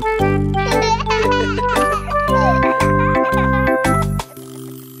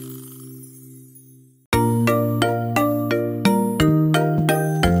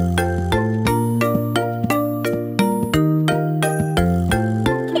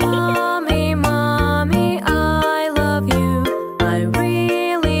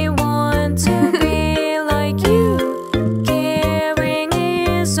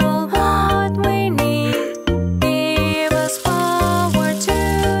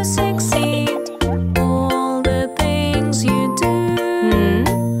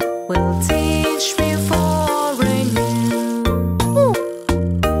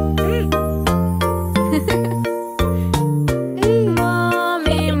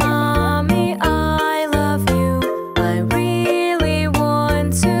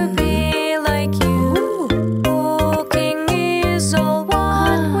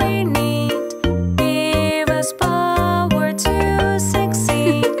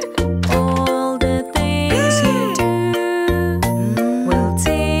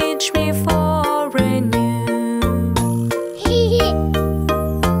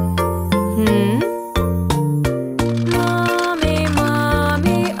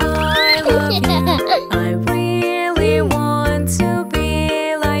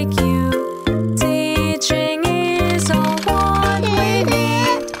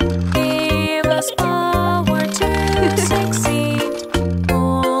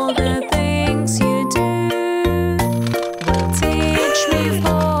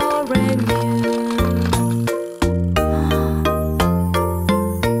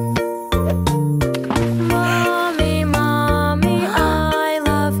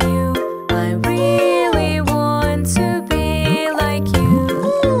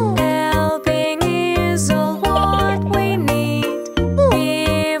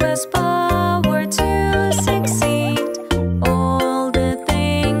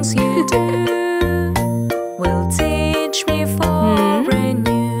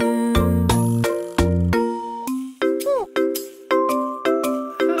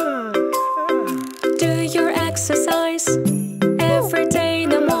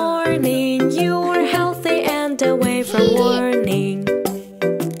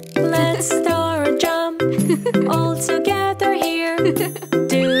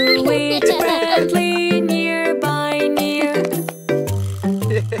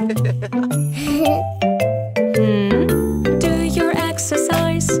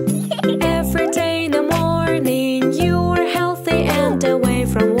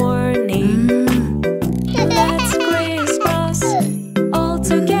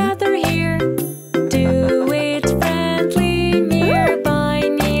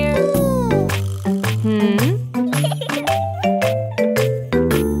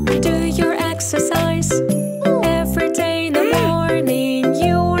 Every day in the morning,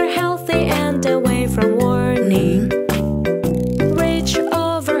 you are healthy and away from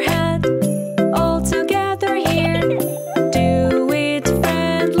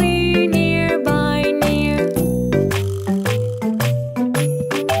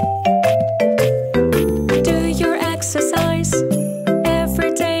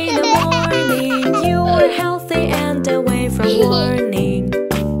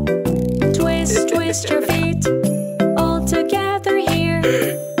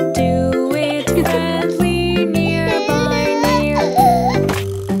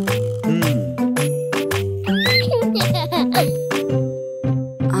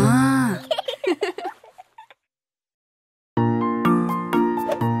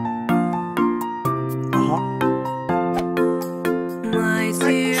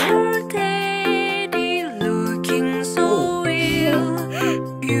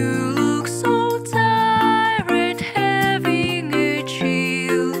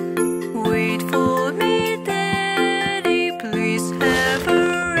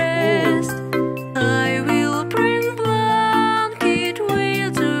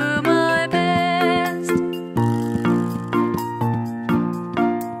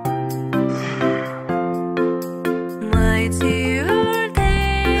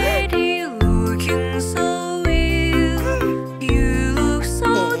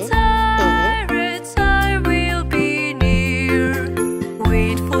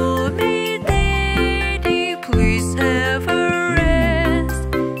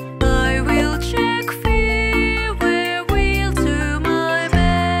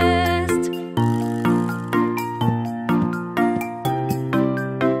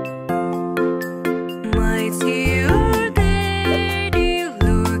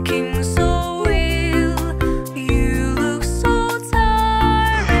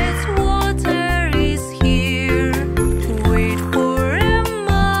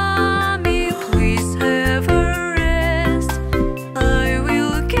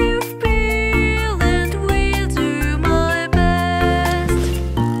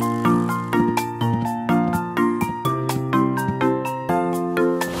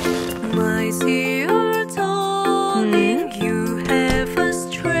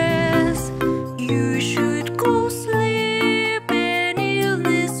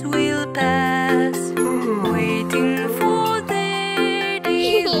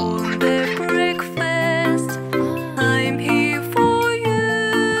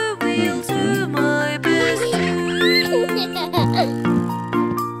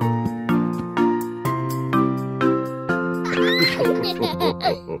Slide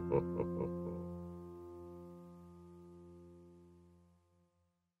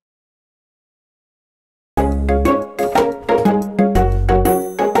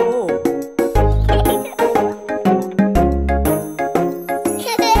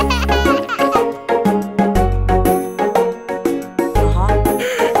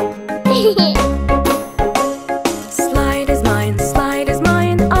is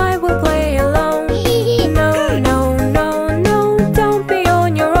mine, I will play alone. No, no, no, no, don't be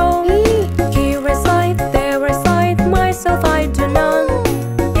on your own. Here I slide, there I slide, myself I do none.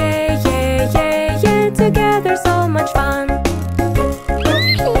 Yeah, yeah, yeah, yeah, together so much fun.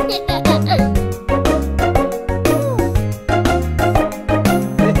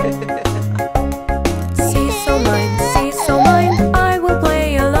 See so mine, I will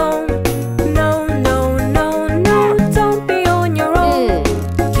play alone. No, no, no, no, don't be on your own.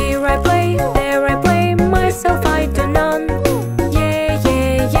 Here I play, there I play, myself I do none. Yeah,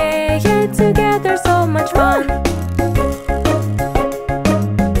 yeah, yeah, yeah, together so much fun.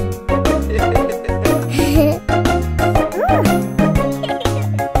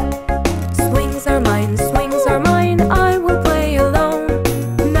 Swings are mine, I will play alone.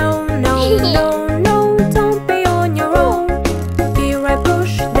 No, no, no, no, don't be on your own. Here I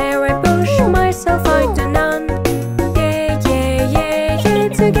push, there I push, myself I do none. Yeah, yeah, yeah, yeah,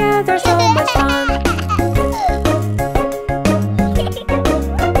 together so much fun.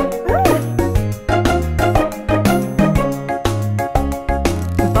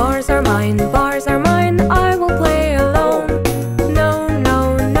 Bars are mine, I will play alone. No,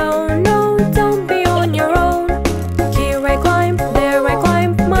 no, no, no, don't be on your own. Here I climb, there I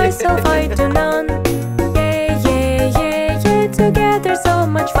climb, myself I do none. Yeah, yeah, yeah, yeah, together so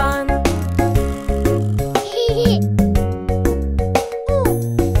much fun.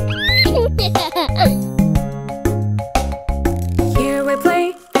 Here we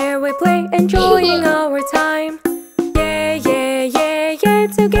play, there we play, enjoying our time. Yeah, yeah, yeah, yeah,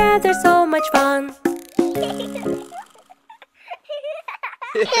 together so much fun.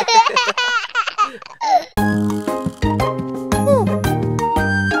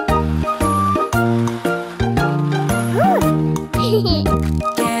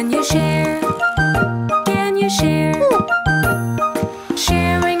 Can you share? Can you share?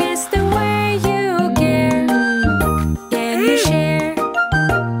 Sharing is the way you care. Can you share?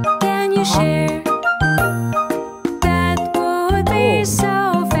 Can you share? That would be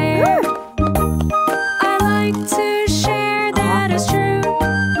so fair. I like to share, that is true.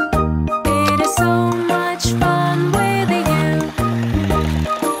 It is so much fun with you.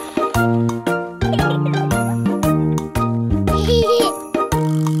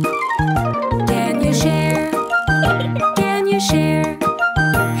 Can you share? Can you share?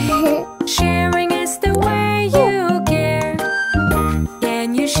 Sharing is the way you care.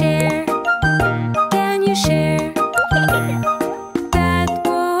 Can you share? Can you share? That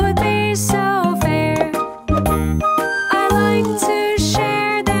would be so fair. I like to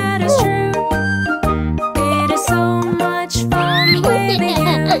share, that is true. It is so much fun with you.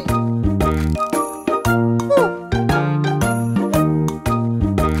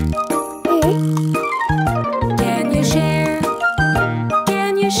 Can you share?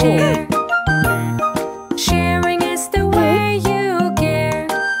 Can you share? Sharing is the way you care.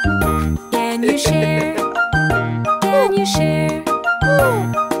 Can you share? Can you share?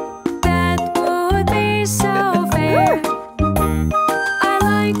 That would be so fair. I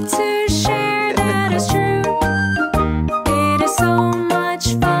like to share, that is true. It is so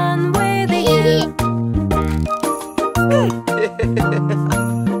much fun with you.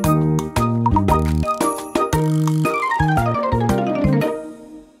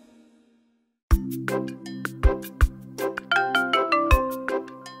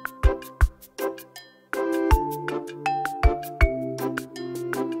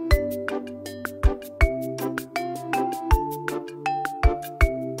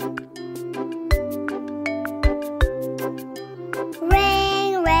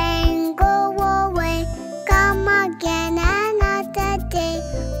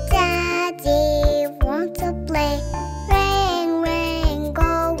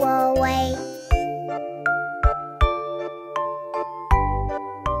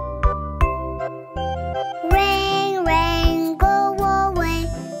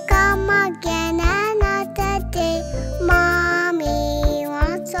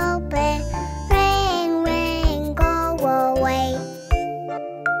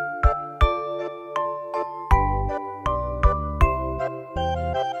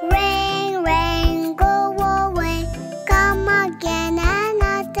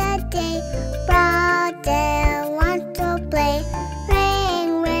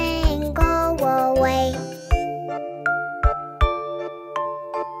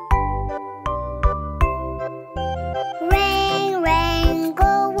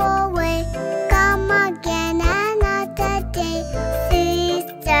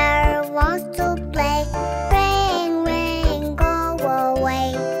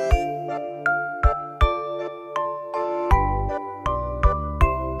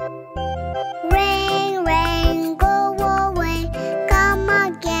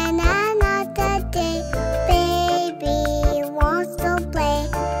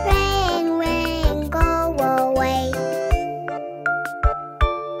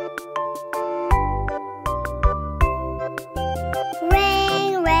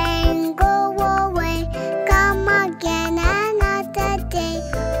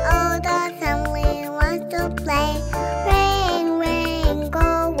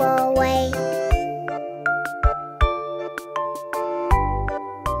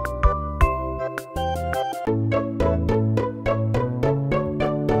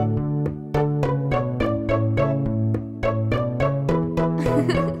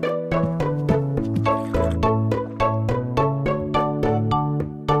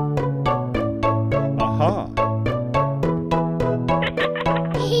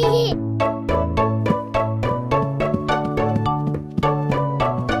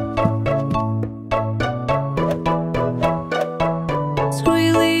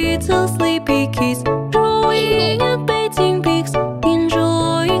 little sleepy kids, drawing and painting pics,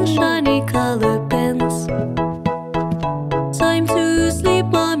 enjoying shiny color pens. Time to sleep,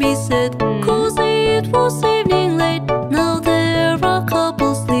 mommy said, 'cause it was evening late. Now there are a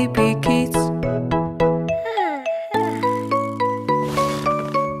couple sleepy kids.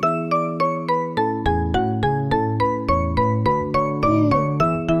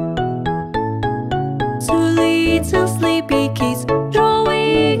 Two little sleepy kids,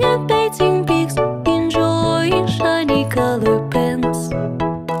 drawing and painting pics, enjoying shiny color pens.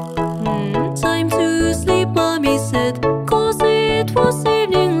 Time to sleep, mommy said, 'cause it was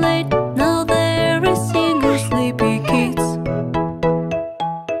evening late. Now there is single sleepy kids.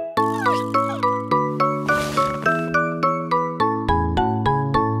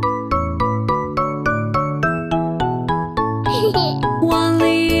 One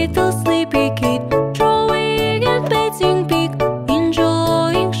little sleepy kid, drawing and painting pic,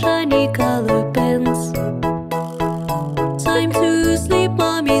 enjoying shiny color pens. Time to sleep,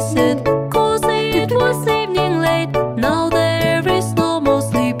 mommy said, 'cause it was evening late. Now there is no more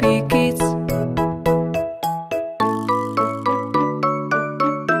sleepy kids.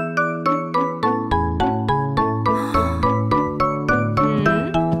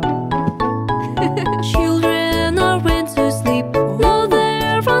 Children are went to sleep. Now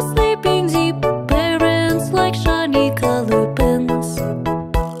there are sleeping deep. Parents like shiny color pens.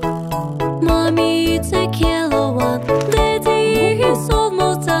 Mommy, take yellow one. Daddy is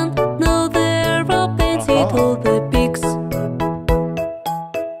almost done. Now there are painted all the pics.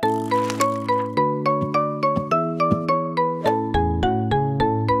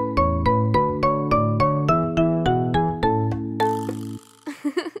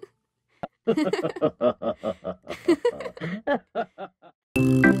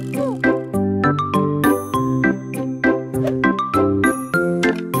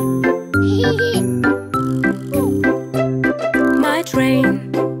 My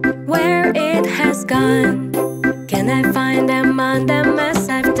train, where it has gone? Can I find among the mess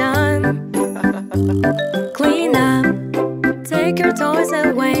I've done? Clean up, take your toys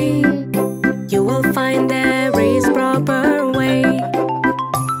away. You will find there is proper way.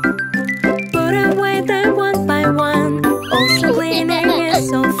 Put away them one by one. Also cleaning is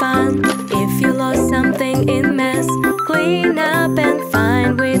so fun. If you lost something in mess, clean up and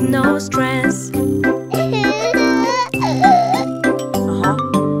find with no stress.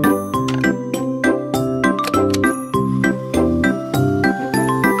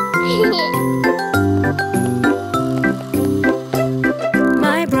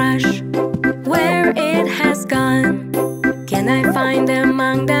 My brush, where it has gone? Can I find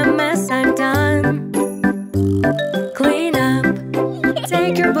among the mess I've done? Clean up,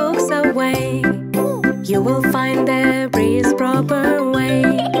 take your books away. You will find there is proper way.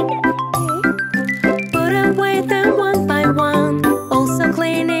 Put away them one by one. Also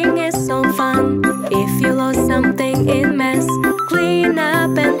cleaning is so fun. If you lost something in mess, clean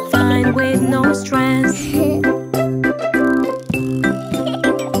up and find with no stress.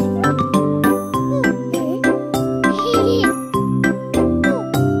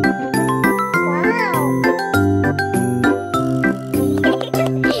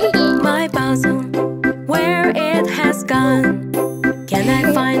 My puzzle, where it has gone? Can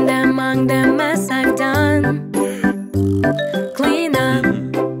I find among the mess I've done? Clean up,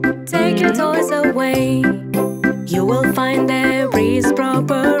 take your toys away. You will find there is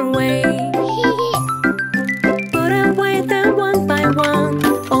proper way. Put away them one by one.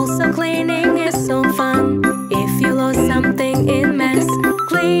 Also cleaning is so fun. If you lost something in mess,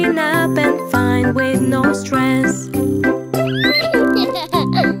 clean up and find with no stress.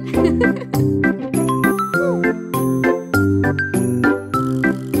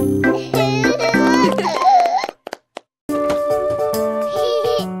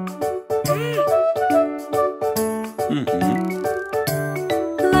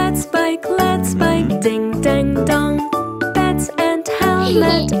 Let's bike, ding dang dong. Bats and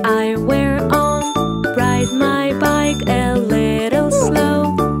helmet I wear on. Ride my bike a little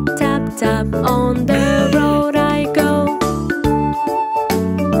slow. Tap tap on the road I go.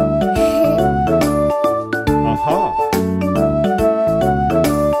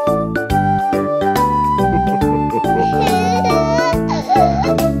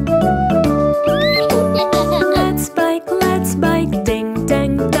 Let's bike, ding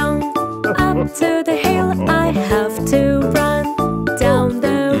dang dong. Up to the hill I have to run. Down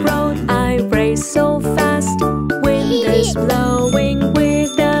the road I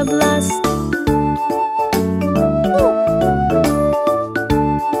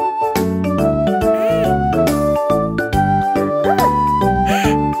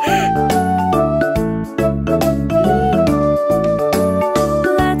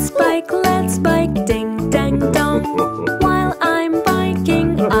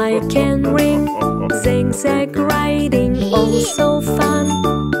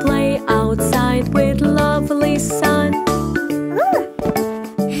fun. Play outside with lovely sun.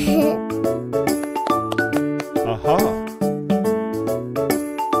 Aha.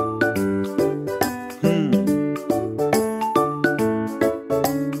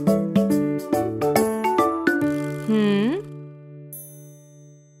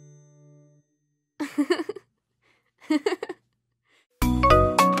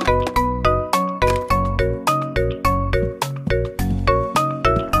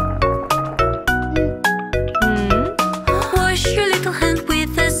 Wash your little hand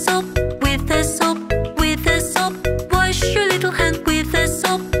with the soap, with the soap, with the soap. Wash your little hand with the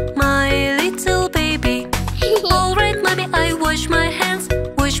soap, my little baby. Alright, mommy, I wash my hands,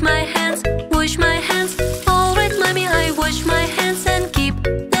 wash my hands, wash my hands. Alright, mommy, I wash my hands and keep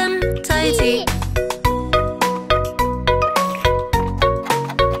them tidy.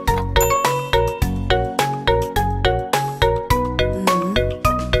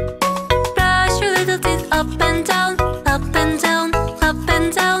 Brush your little teeth up and down, up and down, up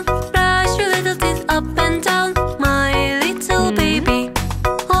and down. Brush your little teeth up and down, my little baby.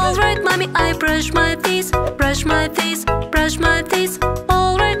 Alright, mommy, I brush my teeth, brush my teeth, brush my teeth.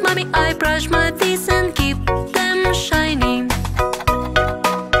 Alright, mommy, I brush my teeth and keep them shining.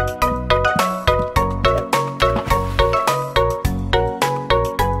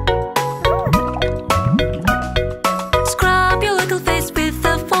 Scrub your little face with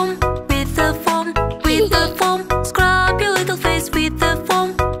the foam, with the foam, with the foam. Scrub your little face with the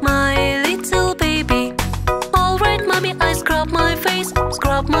foam, my little baby. Alright, mommy, I scrub my face,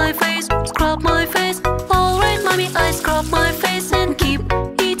 scrub my face, scrub my face. Alright, mommy, I scrub my face and keep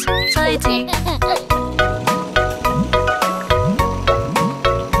it tidy.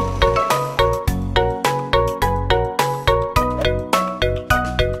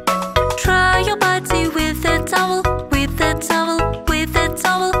 Dry your body with a towel, with a towel, with a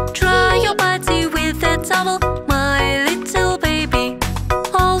towel. Dry your body with a towel, my little baby.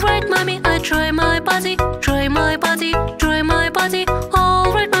 Alright, mommy, I dry my body, dry my body, dry my body.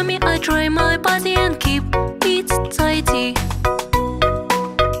 Alright, mommy, I dry my body and keep it tidy.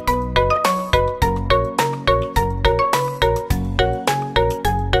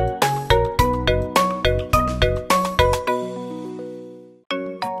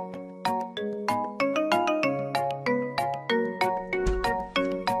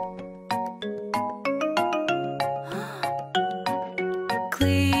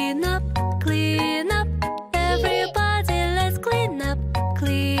 Clean up, clean up. Everybody, let's clean up,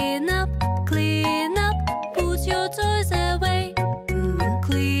 clean up, clean up. Put your toys away.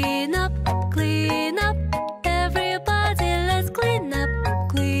 Clean up, clean up. Everybody, let's clean up,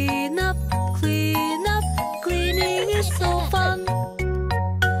 clean up, clean up. Cleaning is so fun.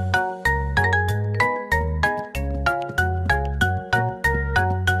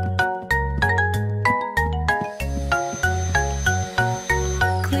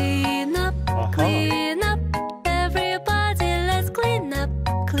 Clean up, clean up. Everybody, let's clean up,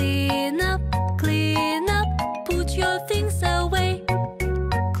 clean up, clean up. Put your things away.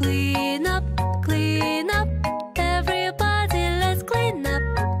 Clean up, clean up. Everybody, let's clean up,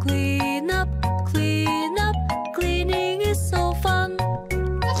 clean up, clean up. Cleaning is so fun.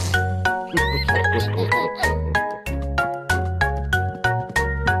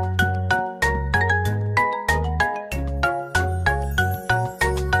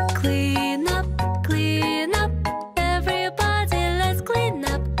 Clean up, clean up. Everybody, let's clean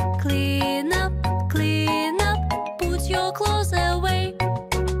up, clean up, clean up. Put your clothes away.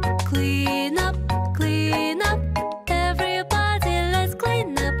 Clean up, clean up. Everybody, let's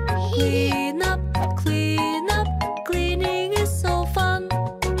clean up, clean up, clean up. Cleaning is so fun.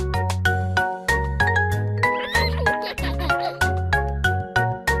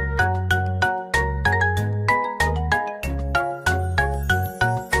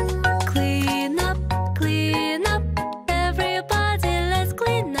 Clean up, clean up. Everybody, let's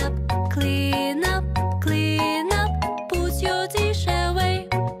clean up, clean up, clean up. Put your dish away.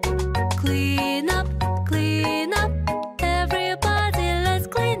 Clean up, clean up. Everybody, let's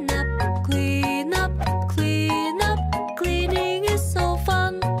clean up, clean up, clean up. Cleaning is so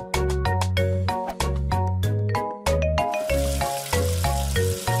fun.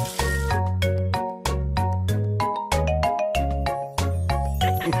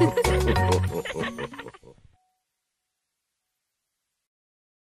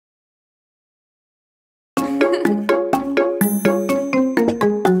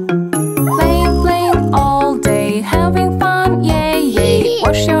 Playing, playing all day, having fun, yay, yay.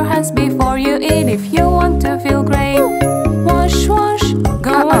 Wash your hands before you eat if you want to feel great. Wash, wash,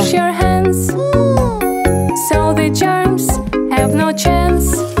 go wash your hands, so the germs have no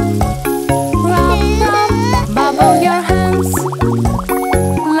chance. Rub, rub, bubble your hands.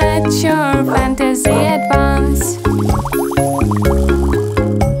 Let your fantasy advance.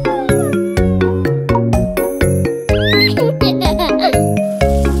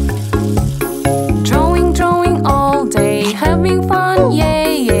 Drawing, drawing all day, having fun,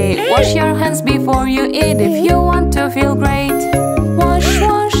 yay, yay. Wash your hands before you eat if you want to feel great. Wash,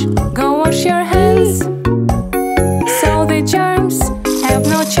 wash, go wash your hands, so the germs have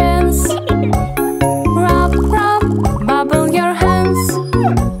no chance. Rub, rub, bubble your hands.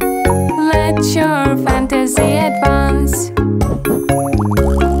 Let your fantasy advance.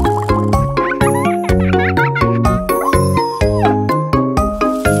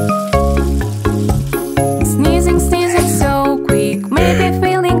 Sneezing, sneezing so quick, maybe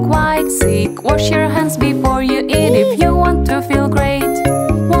feeling quite sick. Wash your hands before you eat if you want to feel great.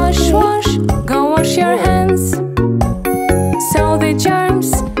 Wash, wash, go wash your hands, so the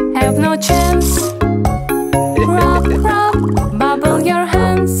germs have no chance. Rub, rub, bubble your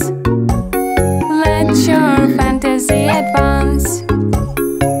hands. Let your fantasy advance.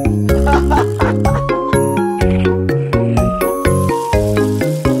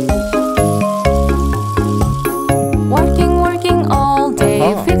 Working, working all day,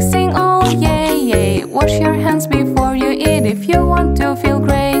 fixing all, yay, yay. Wash your hands before you eat if you want to feel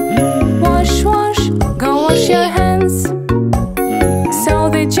great. Wash, wash, go wash your hands, so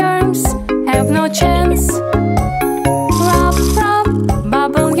the germs have no chance. Rub, rub,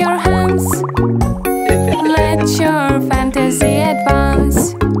 bubble your hands. Let your fantasy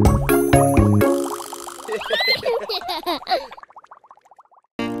advance.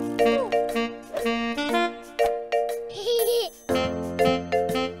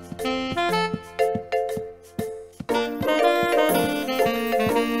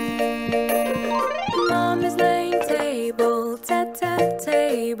 Mom is laying table, tat tat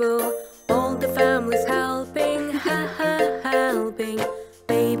table. All the family's helping, ha ha helping.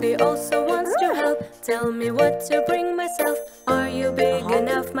 Baby also wants to help. Tell me what to bring myself. Are you big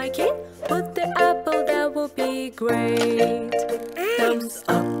enough, my kid? Put the apple, that will be great. Thumbs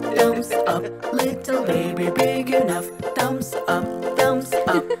up, little baby big enough. Thumbs up,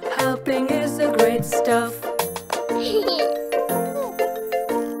 helping is a great stuff.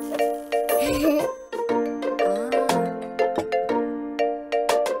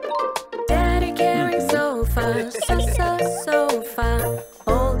 Daddy carrying sofa, sofa.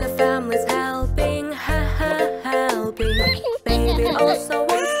 All the family's helping, ha ha helping. Baby also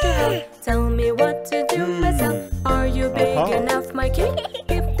wants to help. Tell me what to do myself. Are you big enough, my kid?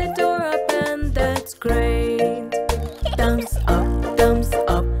 Keep the door open, that's great. Thumbs up,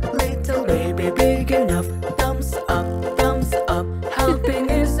 little baby big enough. Thumbs up, helping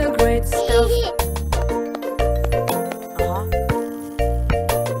is a great stuff.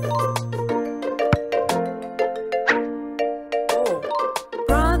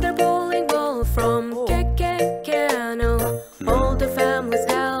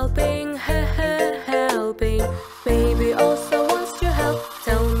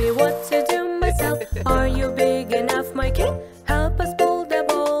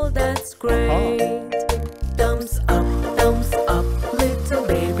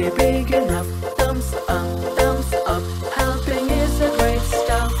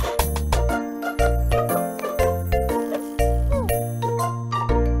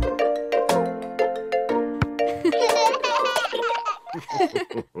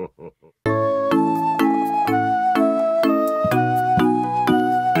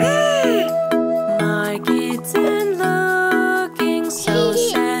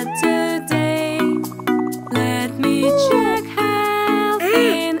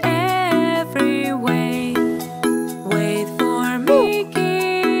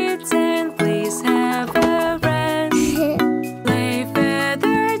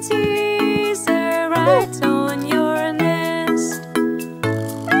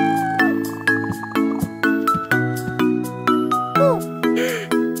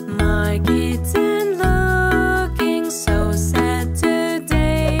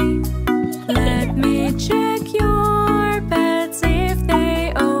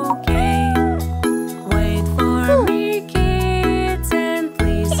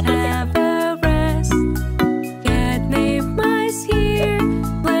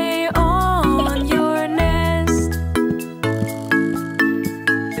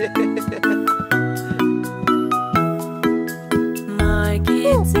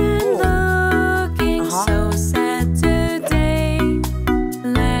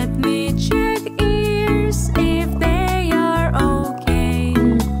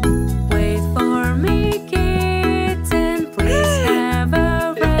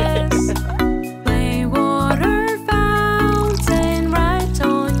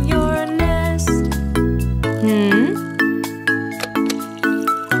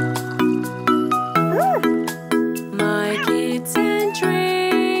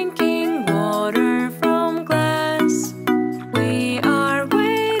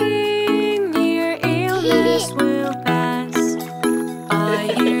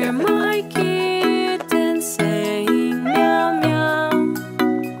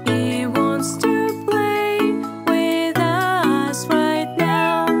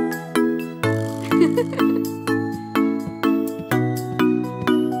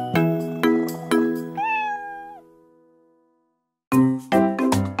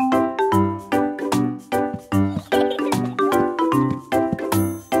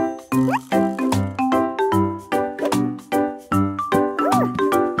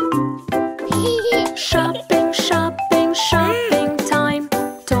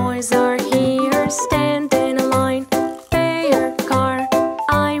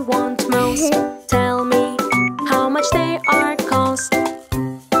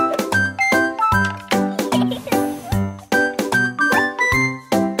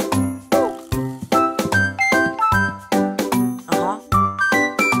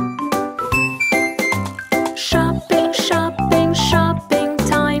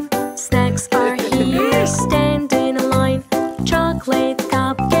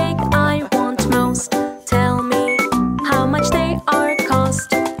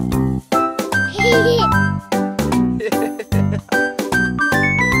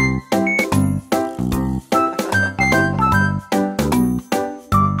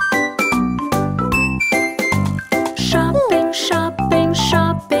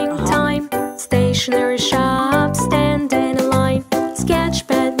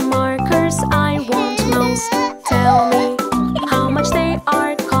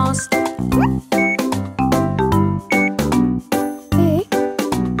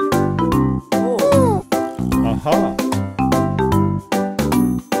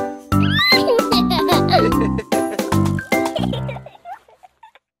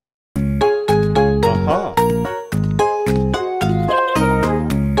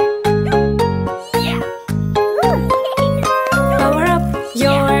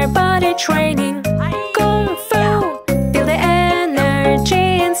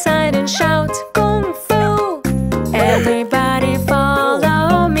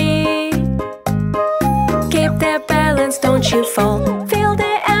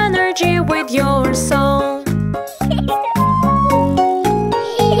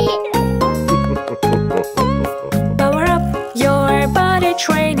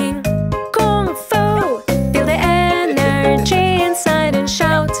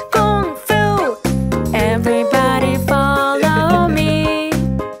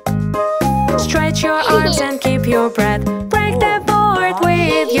 Stretch your arms and keep your breath. Break the board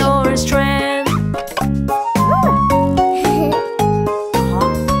with your strength.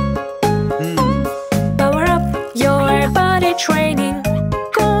 Power up your body training.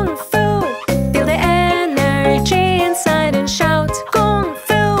 Kung Fu. Feel the energy inside and shout Kung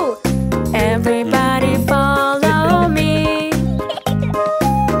Fu. Everybody follow me.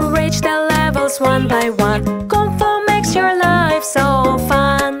 Reach the levels one by one. Kung Fu makes your life so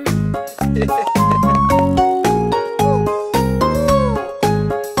fun.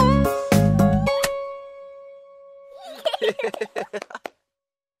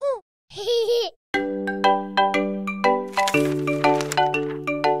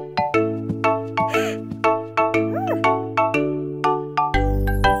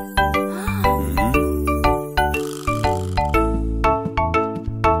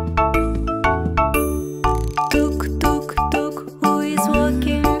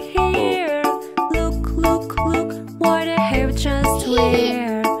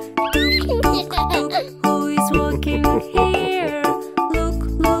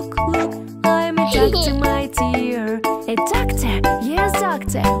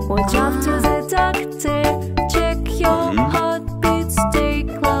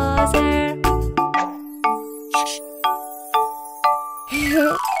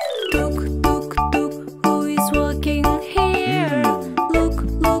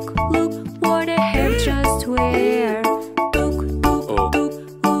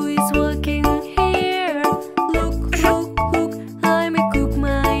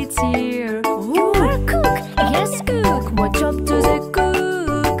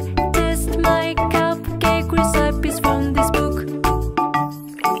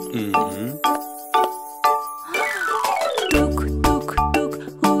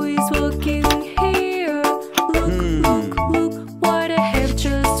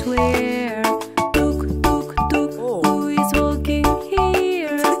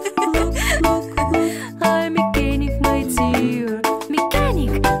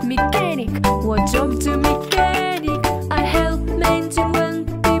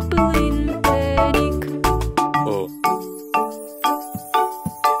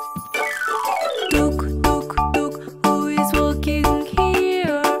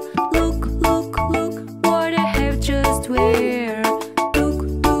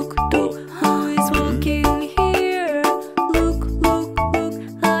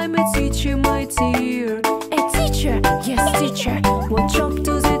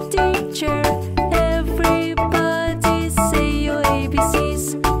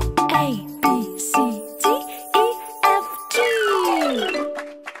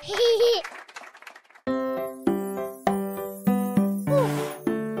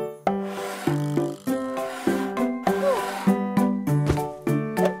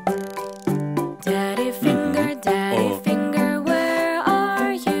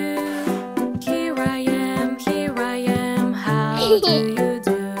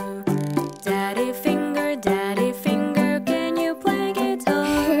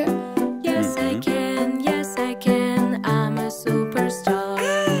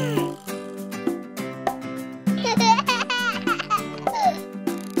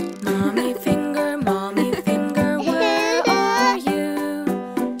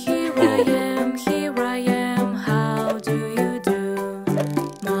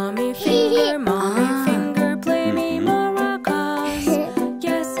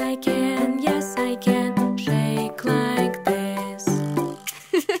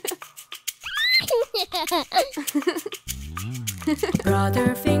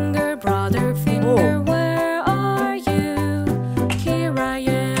 Brother finger, where are you? Here I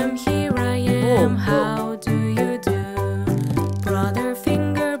am, how do you do? Brother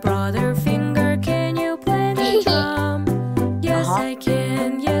finger, can you play the drum? Yes,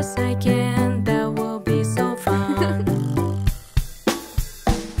 I can, that will be so fun.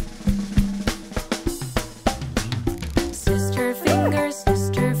 Sister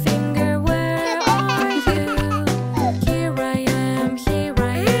finger, where are you? Here I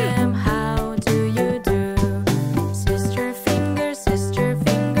am, how do you do?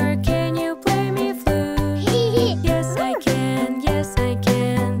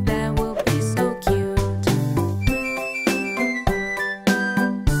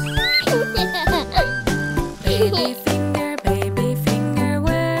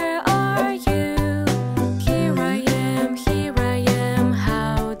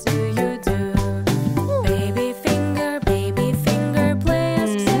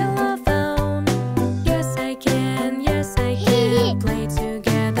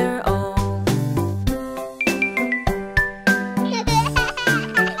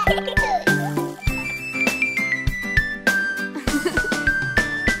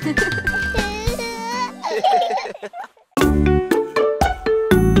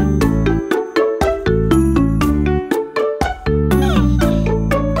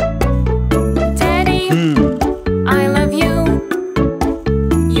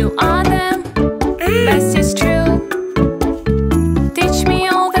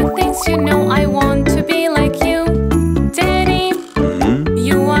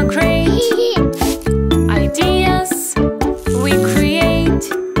 You are great. Ideas we create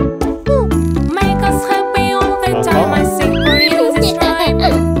make us happy all the time. I sing for you this rhyme.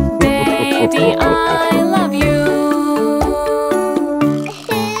 Daddy, I love you.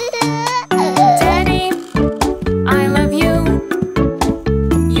 Daddy, I love you.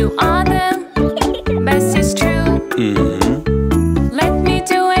 You are the best, it's true. Let me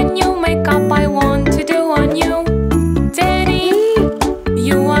do a new makeup I want to do on you. Daddy,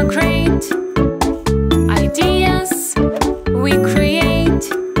 you are great. Ideas we create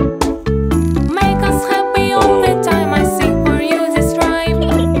make us happy all the time. I sing for you this rhyme.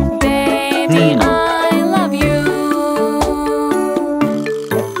 Daddy, I love you.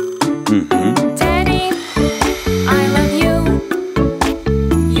 Daddy, I love you.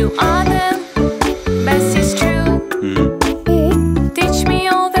 You are the best, it's true. Teach me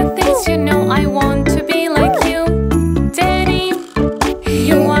all the things you know. I want to be like you. Daddy,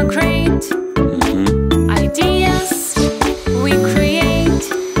 you are great. Ideas we create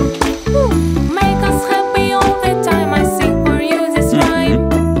make us happy all the time. I sing for you this rhyme.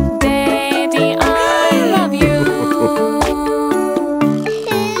 Daddy, I love you.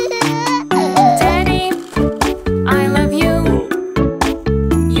 Daddy, I love you.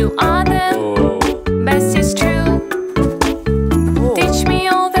 You are the best, it's true. Teach me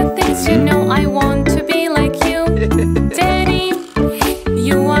all the things you know. I want to be like you. Daddy,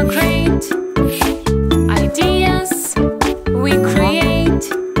 you are great. Ideas we create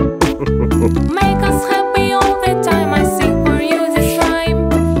make us happy all the time. I sing for you this rhyme.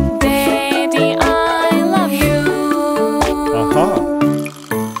 Daddy, I love you.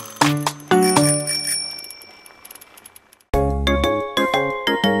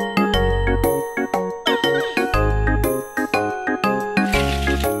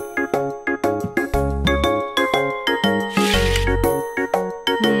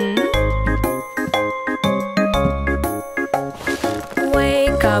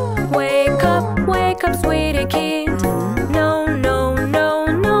 Wake up, sweetie kid. No, no, no,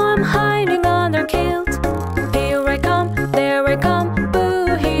 no, I'm hiding under kilt. Here I come, there I come,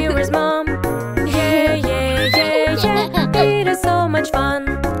 boo, here is mom. Yeah, yeah, yeah, yeah, it is so much fun.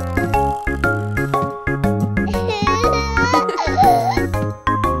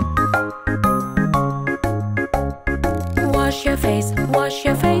 Wash your face, wash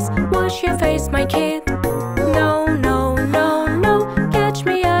your face, wash your face, my kid. No, no, no, no, catch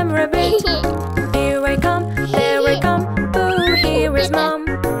me, I'm rabbit. Here I come, there I come, boo, here is mom.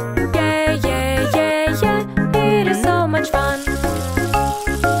 Yeah, yeah, yeah, yeah, it is so much fun.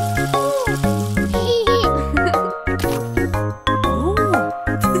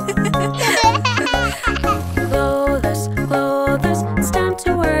 Clothes, clothes, it's time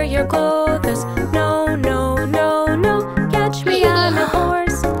to wear your clothes. No, no, no, no, catch me, I'm a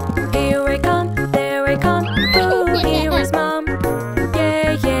horse. Here I come, there I come, boo, here is mom.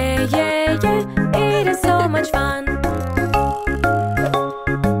 Yeah, yeah, yeah, yeah, it is so much fun.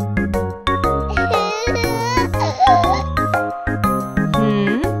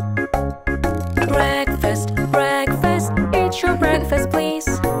 Breakfast, breakfast, eat your breakfast, please.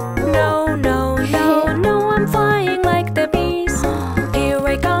 No, no, no, no, I'm flying like the bees. Here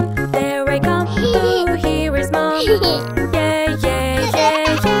I come, there I come, boo, here is mom. Yeah, yeah,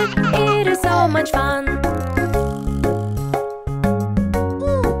 yeah, yeah, it is so much fun.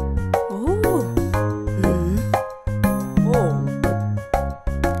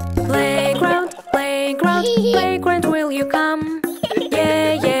 Playground, playground, playground, will you come?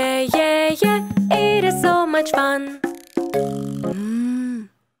 Yeah, yeah, yeah, yeah, it is so much fun.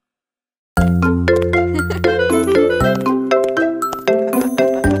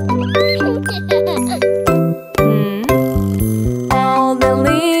 All the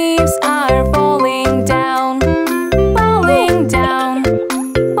leaves are falling down, falling down,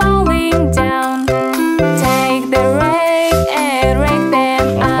 falling down. Take the rake and rake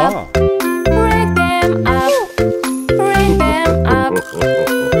them up, rake them up, rake them up.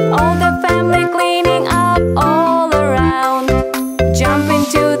 All the family cleaning up all around. Jump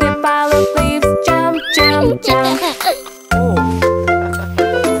into the pile of leaves, jump, jump, jump.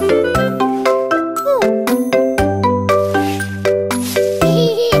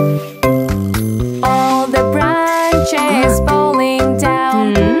 All the branches falling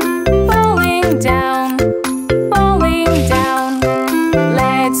down, falling down, falling down.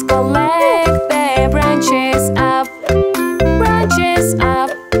 Let's collect the branches up, branches up.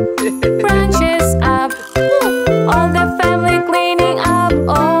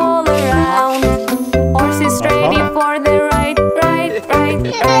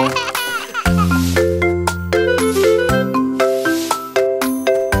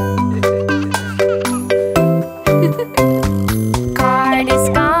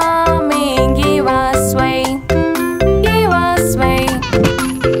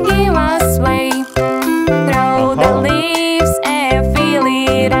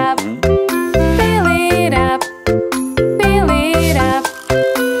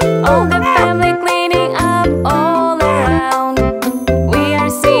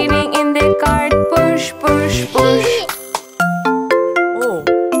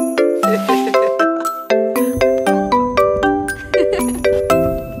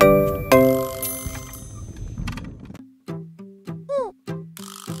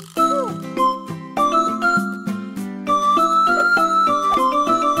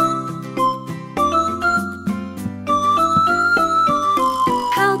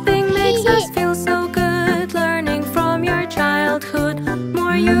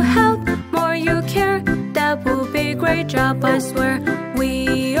 job, I swear.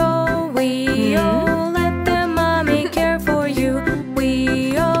 Wee-oh, let the mommy care for you.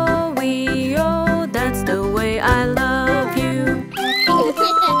 Wee-oh, that's the way I love you.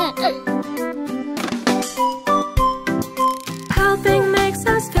 Helping makes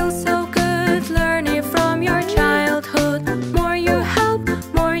us feel so good. Learn it from your childhood. More you help,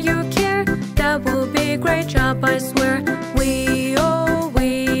 more you care. That will be a great job, I swear. Wee-oh,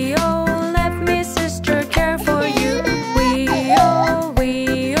 let me sister care for you.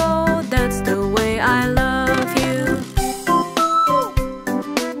 Wee-oh, that's the way I love you.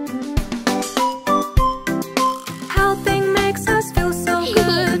 Helping makes us feel so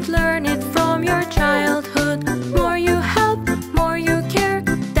good. Learn it from your childhood. More you help, more you care.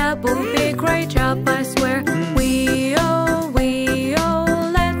 That will be a great job, I swear. Wee-oh,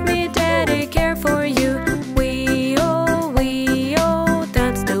 let me daddy care for you. Wee-oh,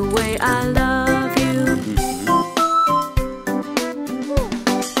 that's the way I love you.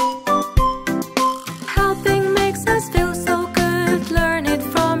 Helping makes us feel so good. Learn it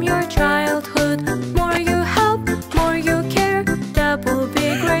from your childhood. More you help, more you care. That will be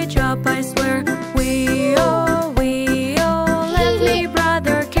a great job, I swear. Wee-oh, let me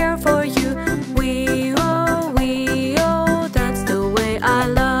brother care for you. Wee-oh, that's the way I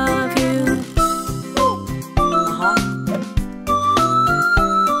love you.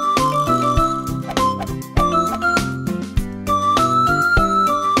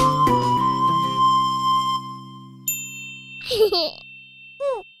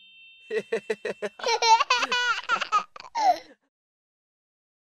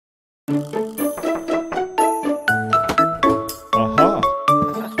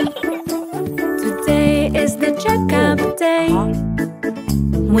 Today is the checkup day.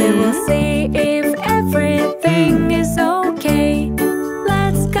 We will see if everything is okay.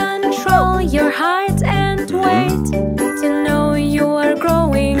 Let's control your height and weight to know you are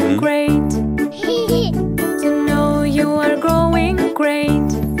growing great. To know you are growing great.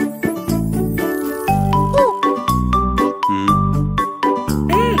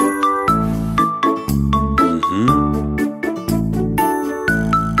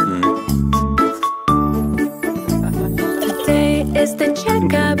 Today is the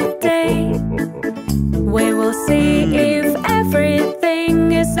checkup day. We will see if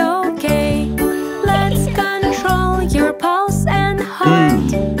everything is okay. Let's control your pulse and heart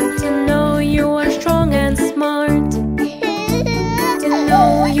to know you are strong and smart. To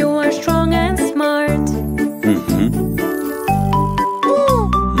know you are strong and smart.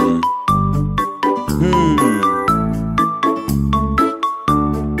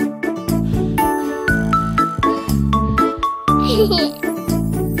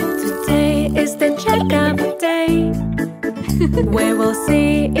 Today is the checkup day. We will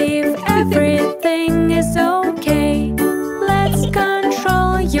see if everything is okay. Let's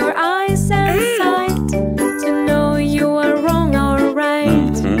control your eyes and sight to know you are wrong or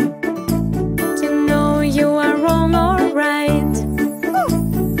right. To know you are wrong or right.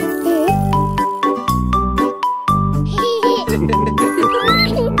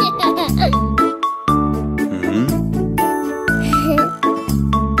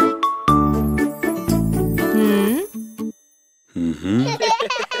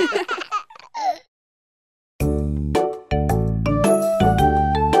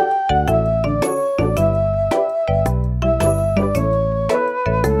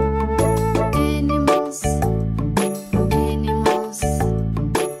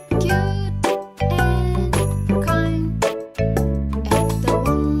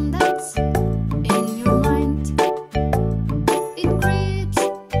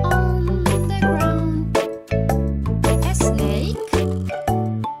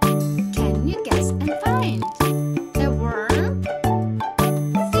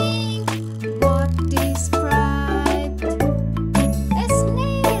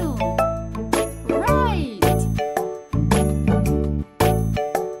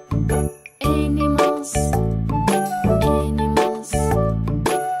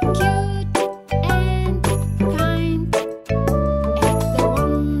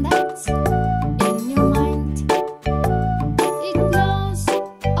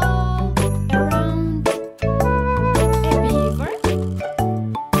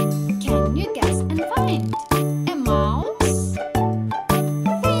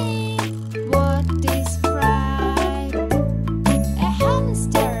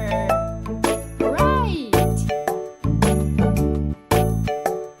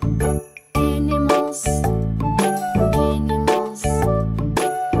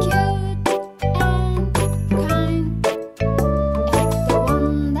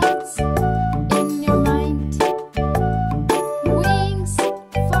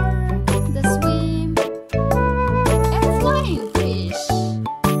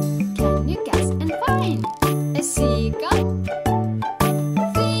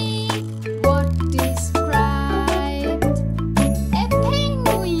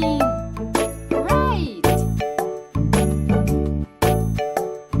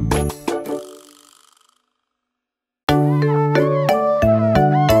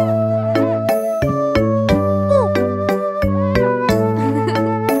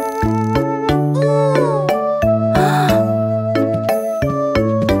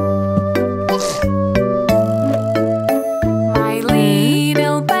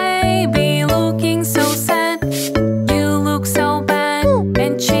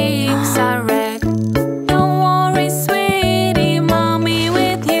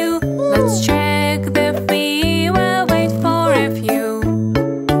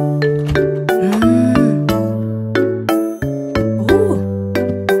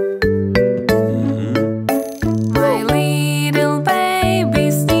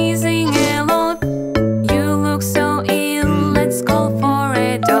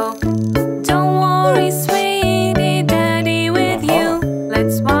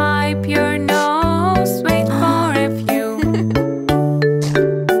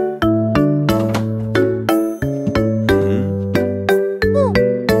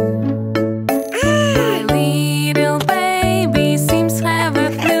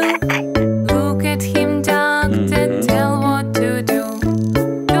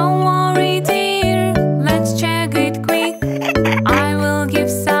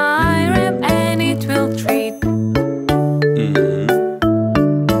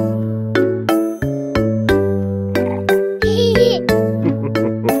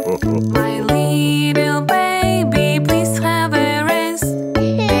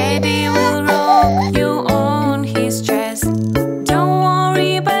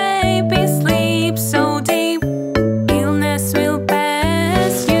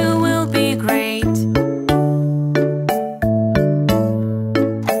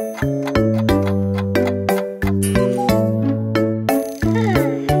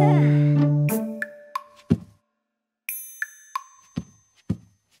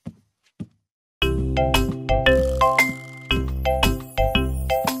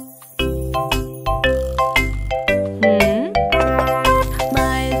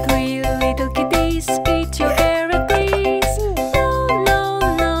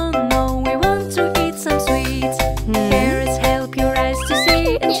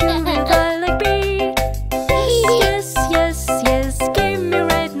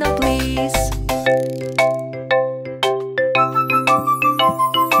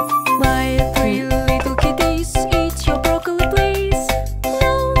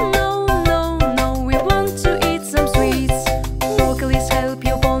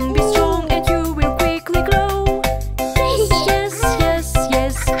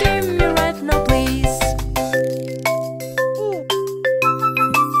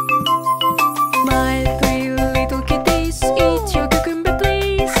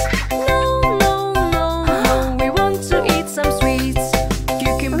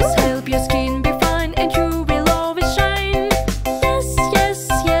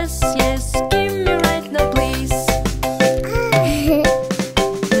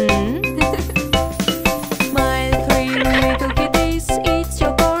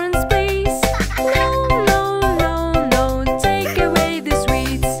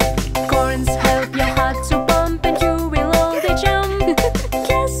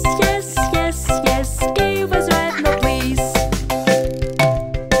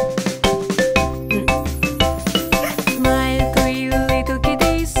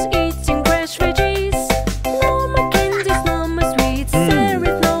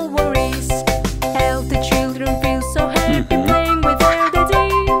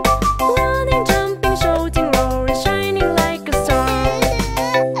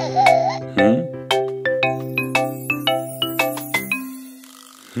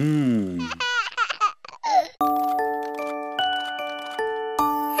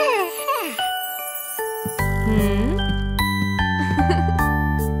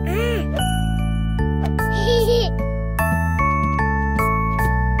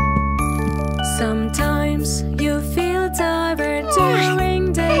 Sometimes you feel tired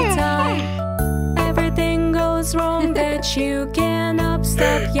during daytime. Everything goes wrong that you cannot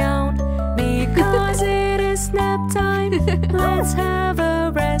stop yawn. Because it is nap time, let's have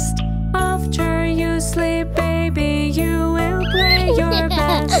a rest. After you sleep, baby, you will play your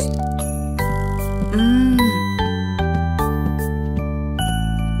best.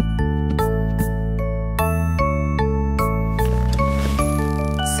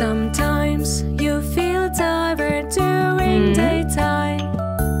 Sometimes you feel tired during daytime.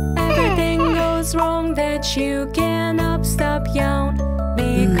 Everything goes wrong that you cannot stop yawn.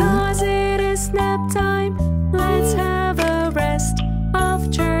 Because it is nap time, let's have a rest.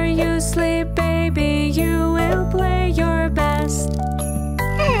 After you sleep, baby, you will play your best.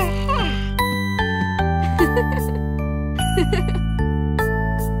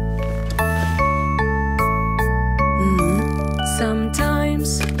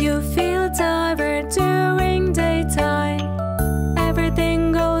 Sometimes you feel tired during daytime.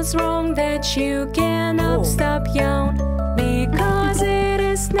 Everything goes wrong that you cannot stop yawn. Because it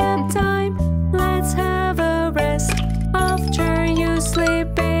is nap time, let's have a rest. After you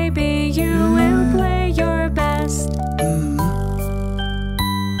sleep, baby, you will play your best.